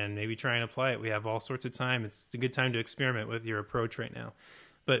said and maybe try and apply it. We have all sorts of time. It's a good time to experiment with your approach right now.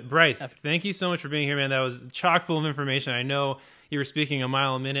 But Bryce, thank you so much for being here, man. That was chock full of information. I know you were speaking a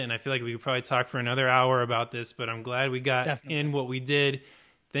mile a minute, and I feel like we could probably talk for another hour about this, but I'm glad we got in what we did.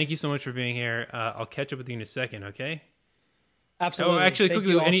 Thank you so much for being here. I'll catch up with you in a second, okay? Absolutely. Oh, actually, Thank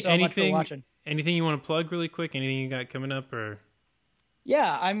quickly, anything you want to plug really quick? Anything you got coming up or?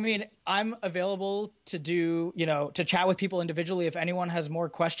 Yeah, I mean, I'm available to do, to chat with people individually. If anyone has more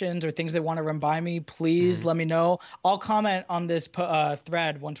questions or things they want to run by me, please let me know. I'll comment on this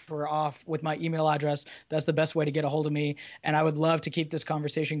thread once we're off with my email address. That's the best way to get a hold of me. And I would love to keep this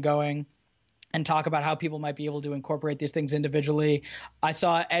conversation going and talk about how people might be able to incorporate these things individually. I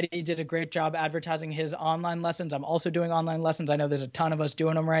saw Eddie did a great job advertising his online lessons. I'm also doing online lessons. I know there's a ton of us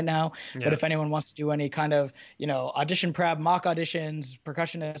doing them right now, but if anyone wants to do any kind of, audition prep, mock auditions,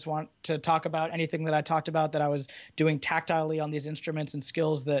 percussionists want to talk about anything that I talked about that I was doing tactilely on these instruments and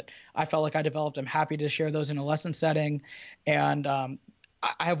skills that I felt like I developed, I'm happy to share those in a lesson setting. And,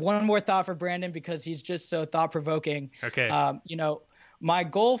 I have one more thought for Brandon because he's just so thought provoking. Okay. My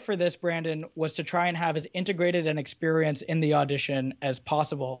goal for this, Brandon, was to try and have as integrated an experience in the audition as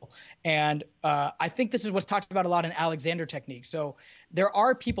possible. And I think this is what's talked about a lot in Alexander technique. So there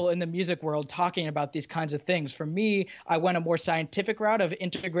are people in the music world talking about these kinds of things. For me, I went a more scientific route of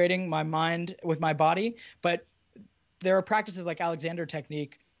integrating my mind with my body. But there are practices like Alexander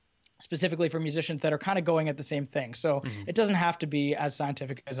technique specifically for musicians that are kind of going at the same thing. So it doesn't have to be as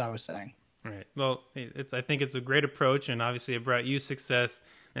scientific as I was saying. Right. Well, I think it's a great approach, and obviously it brought you success,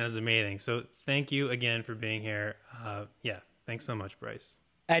 and it's amazing. So thank you again for being here. Thanks so much, Bryce.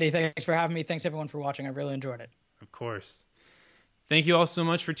 Eddie, thanks for having me. Thanks, everyone, for watching. I really enjoyed it. Of course. Thank you all so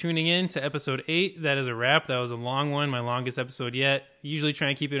much for tuning in to episode 8. That is a wrap. That was a long one, my longest episode yet. Usually try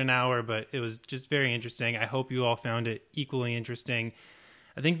and keep it an hour, but it was just very interesting. I hope you all found it equally interesting.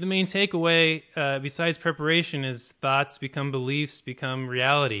 I think the main takeaway, besides preparation, is thoughts become beliefs, become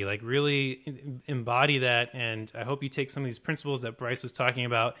reality. Like really embody that, and I hope you take some of these principles that Bryce was talking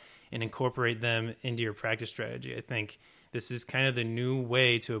about and incorporate them into your practice strategy. I think this is kind of the new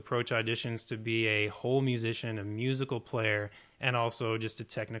way to approach auditions, to be a whole musician, a musical player, and also just a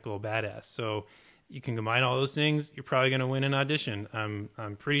technical badass. So you can combine all those things, you're probably going to win an audition.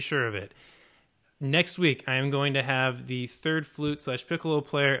 I'm pretty sure of it. Next week, I am going to have the third flute / piccolo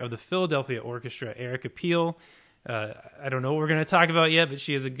player of the Philadelphia Orchestra, Erica Peel. I don't know what we're going to talk about yet, but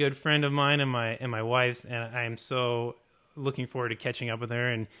she is a good friend of mine and my wife's, and I am so looking forward to catching up with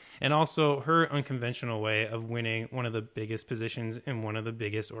her, and also her unconventional way of winning one of the biggest positions in one of the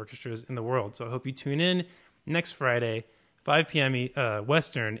biggest orchestras in the world. So I hope you tune in next Friday, 5 p.m.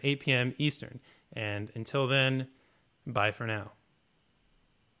 Western, 8 p.m. Eastern. And until then, bye for now.